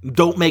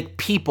don't make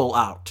people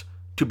out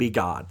to be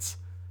gods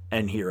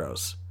and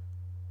heroes.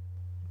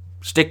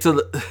 Stick to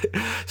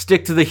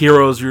the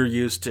heroes you're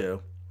used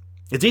to.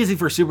 It's easy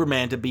for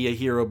Superman to be a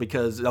hero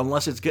because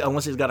unless he's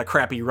got a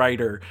crappy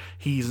writer,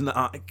 he's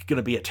not going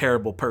to be a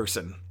terrible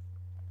person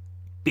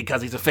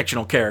because he's a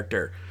fictional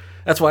character.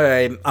 That's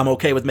why I'm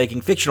okay with making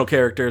fictional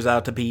characters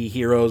out to be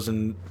heroes,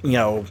 and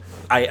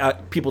I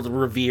people to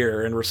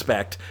revere and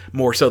respect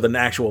more so than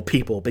actual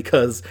people,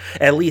 because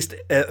at least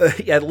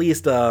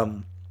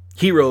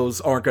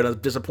heroes aren't going to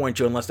disappoint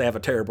you unless they have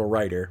a terrible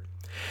writer.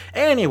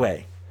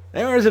 Anyway,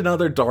 there's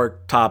another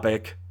dark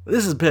topic.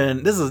 This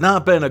has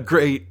not been a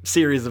great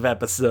series of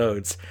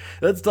episodes.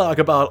 Let's talk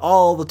about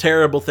all the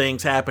terrible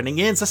things happening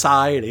in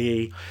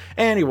society.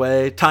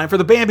 Anyway, time for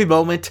the Bambi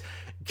moment,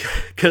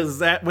 because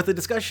that, with the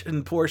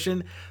discussion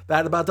portion,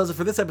 that about does it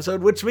for this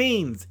episode, which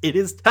means it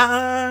is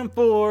time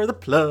for the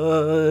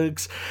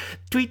plugs.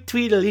 Tweet,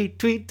 tweedly,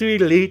 tweet,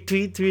 tweedly,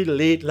 tweet,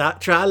 tweedly, la,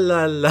 tra,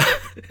 la, la.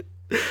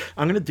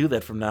 I'm going to do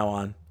that from now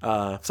on.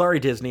 Sorry,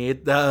 Disney.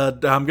 I'm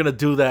going to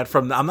do that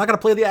I'm not going to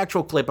play the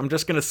actual clip. I'm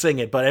just going to sing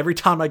it. But every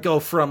time I go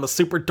from a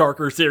super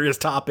darker, serious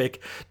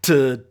topic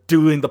to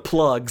doing the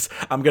plugs,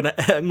 I'm going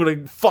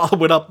to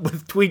follow it up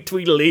with tweet,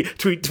 tweedly,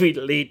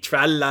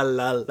 tra la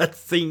la. Let's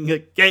sing a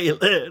gay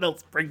little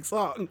spring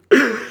song.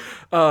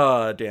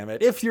 Damn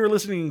it. If you're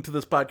listening to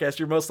this podcast,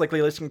 you're most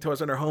likely listening to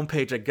us on our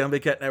homepage at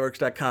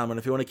GumbyCatNetworks.com. And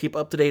if you want to keep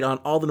up to date on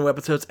all the new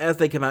episodes as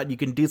they come out, you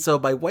can do so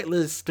by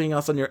whitelisting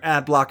us on your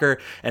ad blocker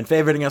and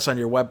favoriting us on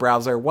your web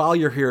browser. While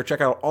you're here,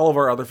 check out all of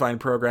our other fine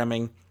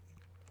programming,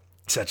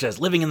 such as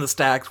Living in the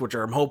Stacks, which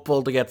I'm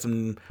hopeful to get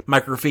some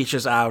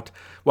microfiches out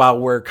while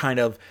we're kind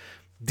of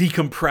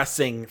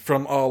decompressing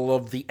from all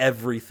of the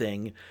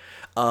everything.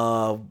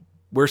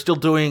 We're still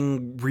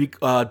doing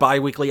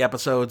bi-weekly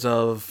episodes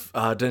of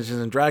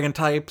Dungeons & Dragon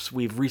types.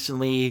 We've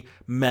recently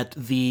met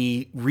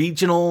the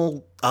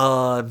regional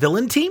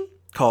villain team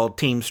called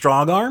Team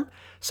Strongarm.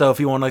 So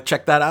if you want to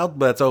check that out,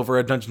 that's over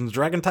at Dungeons &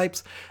 Dragon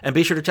types. And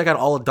be sure to check out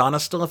all of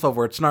Donna's stuff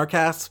over at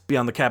Snarkcast,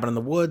 Beyond the Cabin in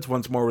the Woods,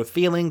 Once More with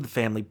Feeling, The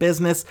Family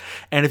Business.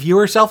 And if you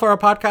yourself are a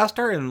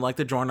podcaster and like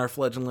to join our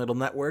fledgling little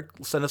network,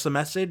 send us a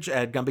message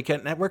at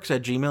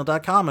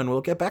GumbyCatNetworks@gmail.com and we'll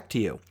get back to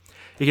you.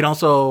 You can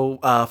also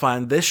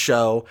find this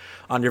show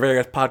on your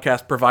various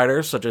podcast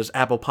providers, such as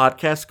Apple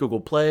Podcasts, Google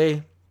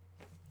Play,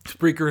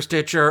 Spreaker,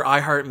 Stitcher,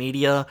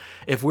 iHeartMedia.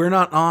 If we're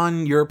not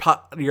on your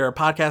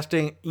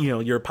podcasting,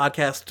 your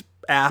podcast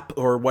app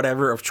or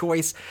whatever of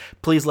choice,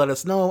 please let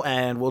us know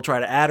and we'll try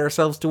to add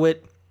ourselves to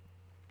it.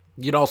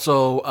 You'd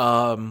also,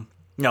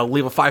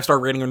 leave a 5-star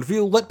rating and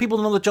review. Let people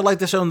know that you like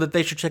the show and that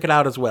they should check it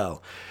out as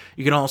well.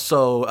 You can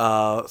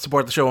also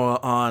support the show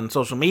on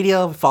social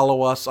media.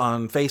 Follow us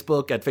on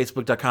Facebook at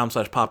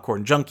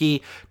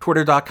facebook.com/popcornjunkie,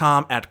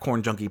 twitter.com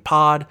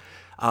 @cornjunkiepod,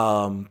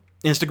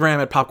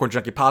 Instagram at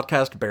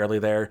popcornjunkiepodcast, barely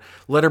there,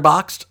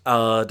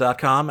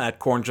 letterboxd.com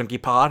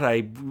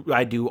 @cornjunkiepod.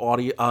 I do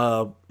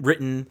audio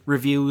written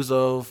reviews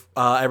of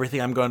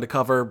everything I'm going to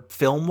cover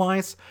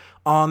film-wise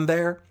on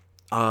there.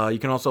 You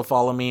can also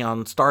follow me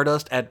on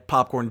Stardust at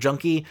Popcorn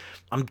Junkie.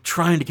 I'm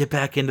trying to get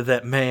back into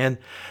that, man.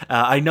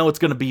 I know it's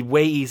going to be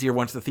way easier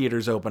once the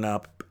theaters open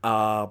up.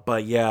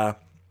 But yeah,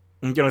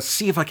 I'm going to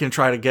see if I can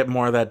try to get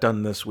more of that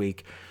done this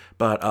week.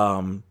 But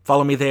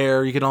follow me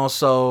there. You can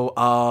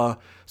also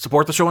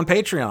support the show on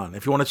Patreon.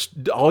 If you want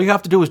to, all you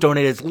have to do is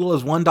donate as little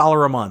as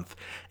 $1 a month.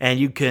 And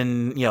you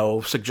can,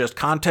 suggest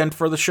content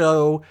for the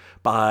show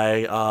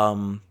by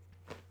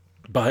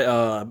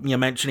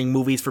mentioning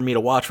movies for me to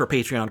watch for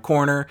Patreon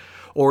Corner,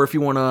 or if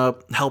you want to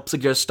help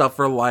suggest stuff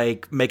for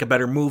like Make a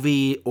Better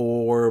Movie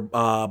or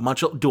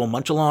do a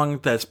munch along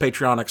that's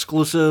Patreon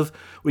exclusive,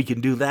 we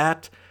can do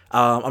that.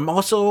 I'm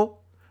also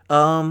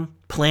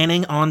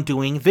planning on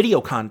doing video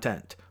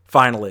content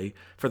finally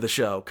for the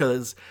show,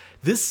 because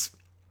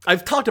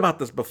I've talked about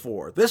this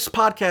before. This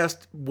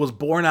podcast was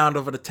born out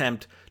of an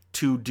attempt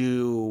to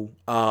do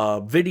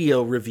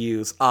video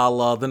reviews a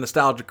la The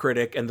Nostalgia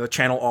Critic and the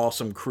Channel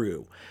Awesome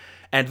crew.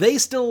 And they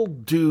still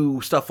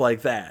do stuff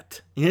like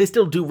that. They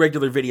still do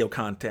regular video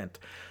content.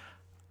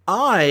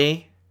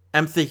 I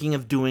am thinking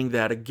of doing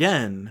that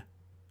again.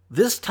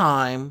 This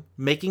time,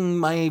 making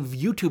my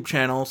YouTube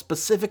channel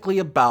specifically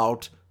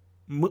about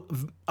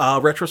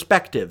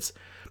retrospectives.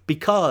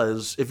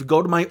 Because if you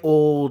go to my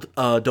old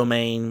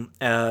domain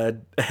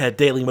at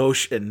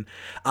Dailymotion,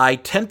 I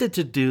attempted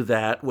to do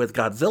that with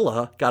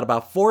Godzilla, got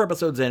about 4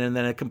 episodes in, and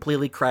then it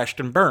completely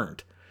crashed and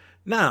burned.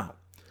 Now,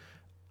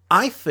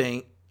 I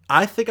think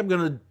I'm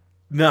going to...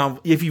 Now,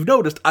 if you've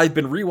noticed, I've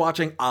been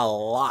rewatching a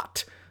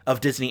lot of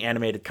Disney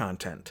animated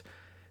content.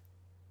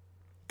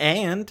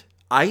 And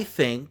I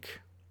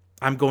think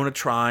I'm going to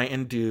try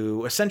and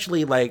do,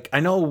 essentially, like, I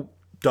know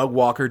Doug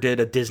Walker did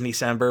a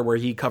Disney-cember where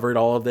he covered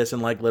all of this in,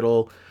 like,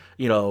 little,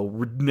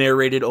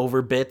 narrated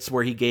over bits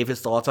where he gave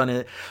his thoughts on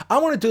it. I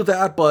want to do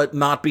that, but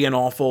not be an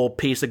awful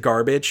piece of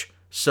garbage.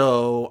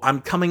 So I'm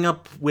coming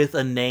up with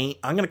a name.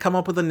 I'm going to come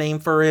up with a name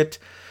for it.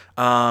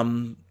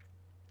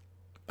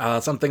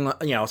 Something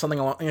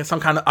along, some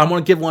kind of. I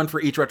want to give one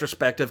for each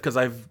retrospective because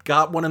I've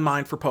got one in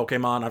mind for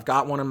Pokemon. I've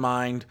got one in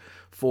mind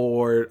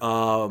for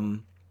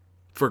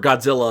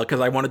Godzilla because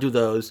I want to do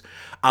those.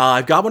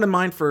 I've got one in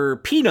mind for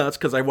Peanuts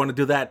because I want to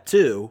do that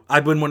too.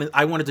 I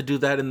wanted to do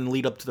that in the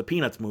lead up to the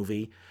Peanuts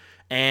movie,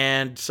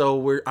 and so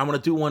I'm going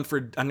to do one for.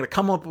 I'm going to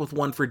come up with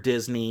one for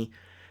Disney,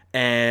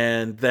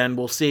 and then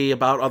we'll see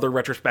about other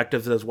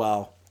retrospectives as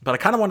well. But I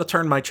kind of want to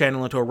turn my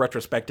channel into a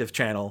retrospective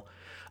channel,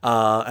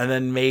 and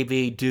then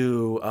maybe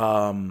do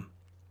some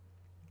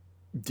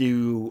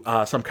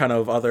kind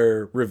of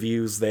other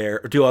reviews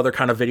there, or do other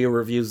kind of video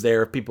reviews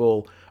there if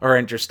people are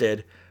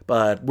interested.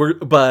 But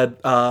that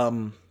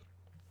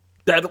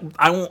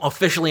I won't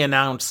officially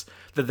announce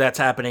that that's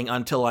happening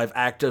until I've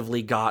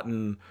actively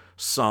gotten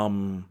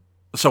some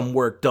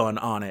work done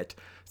on it.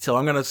 So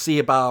I'm gonna see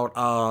about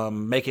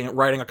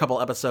writing a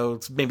couple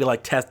episodes, maybe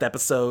like test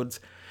episodes,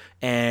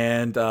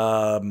 and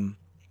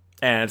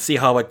see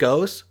how it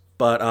goes.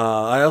 But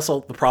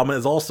the problem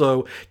is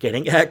also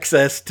getting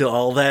access to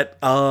all that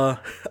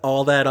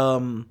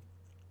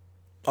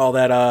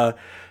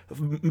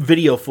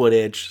video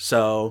footage.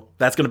 So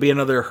that's going to be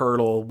another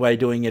hurdle by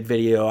doing it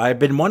video.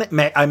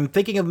 I'm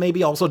thinking of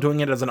maybe also doing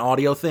it as an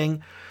audio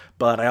thing,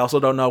 but I also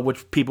don't know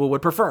which people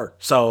would prefer.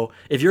 So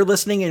if you're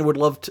listening and would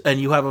love to, and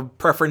you have a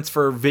preference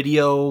for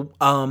video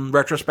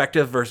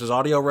retrospective versus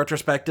audio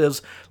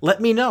retrospectives, let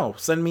me know.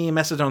 Send me a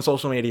message on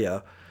social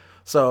media.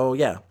 So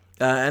yeah.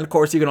 And of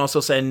course, you can also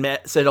send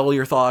all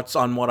your thoughts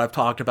on what I've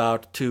talked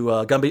about to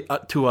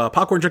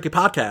Popcorn Junkie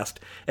Podcast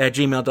at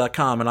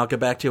gmail.com, and I'll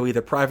get back to you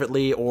either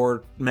privately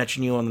or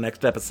mention you on the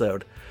next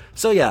episode.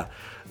 So yeah,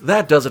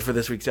 that does it for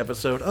this week's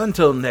episode.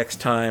 Until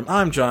next time,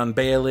 I'm John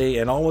Bailey,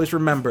 and always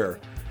remember,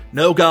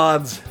 no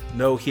gods,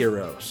 no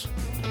heroes.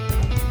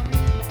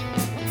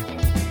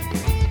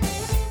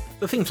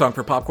 The theme song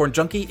for Popcorn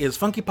Junkie is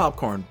Funky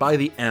Popcorn by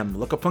the M.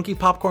 Look up Funky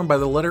Popcorn by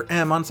the letter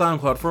M on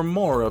SoundCloud for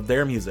more of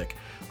their music.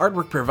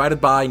 Artwork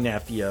provided by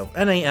Nafyo,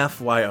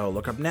 N-A-F-Y-O.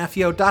 Look up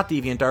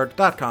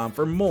nafyo.deviantart.com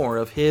for more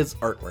of his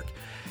artwork.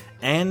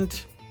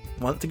 And,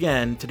 once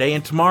again, today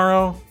and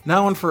tomorrow,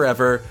 now and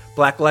forever,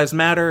 Black Lives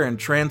Matter and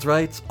trans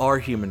rights are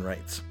human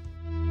rights.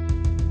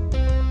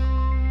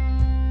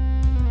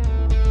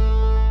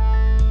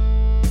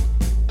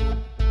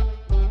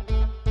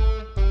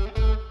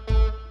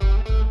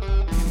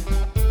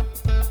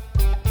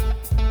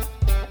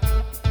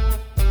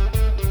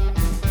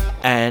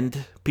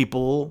 And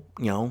people,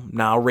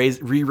 now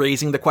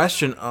re-raising the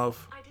question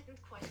of... I didn't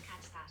quite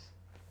catch that.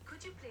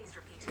 Could you please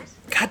repeat it?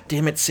 God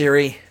damn it,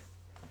 Siri.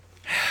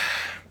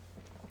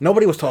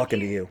 Nobody was talking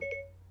to you.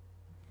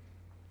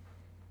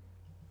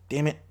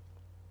 Damn it.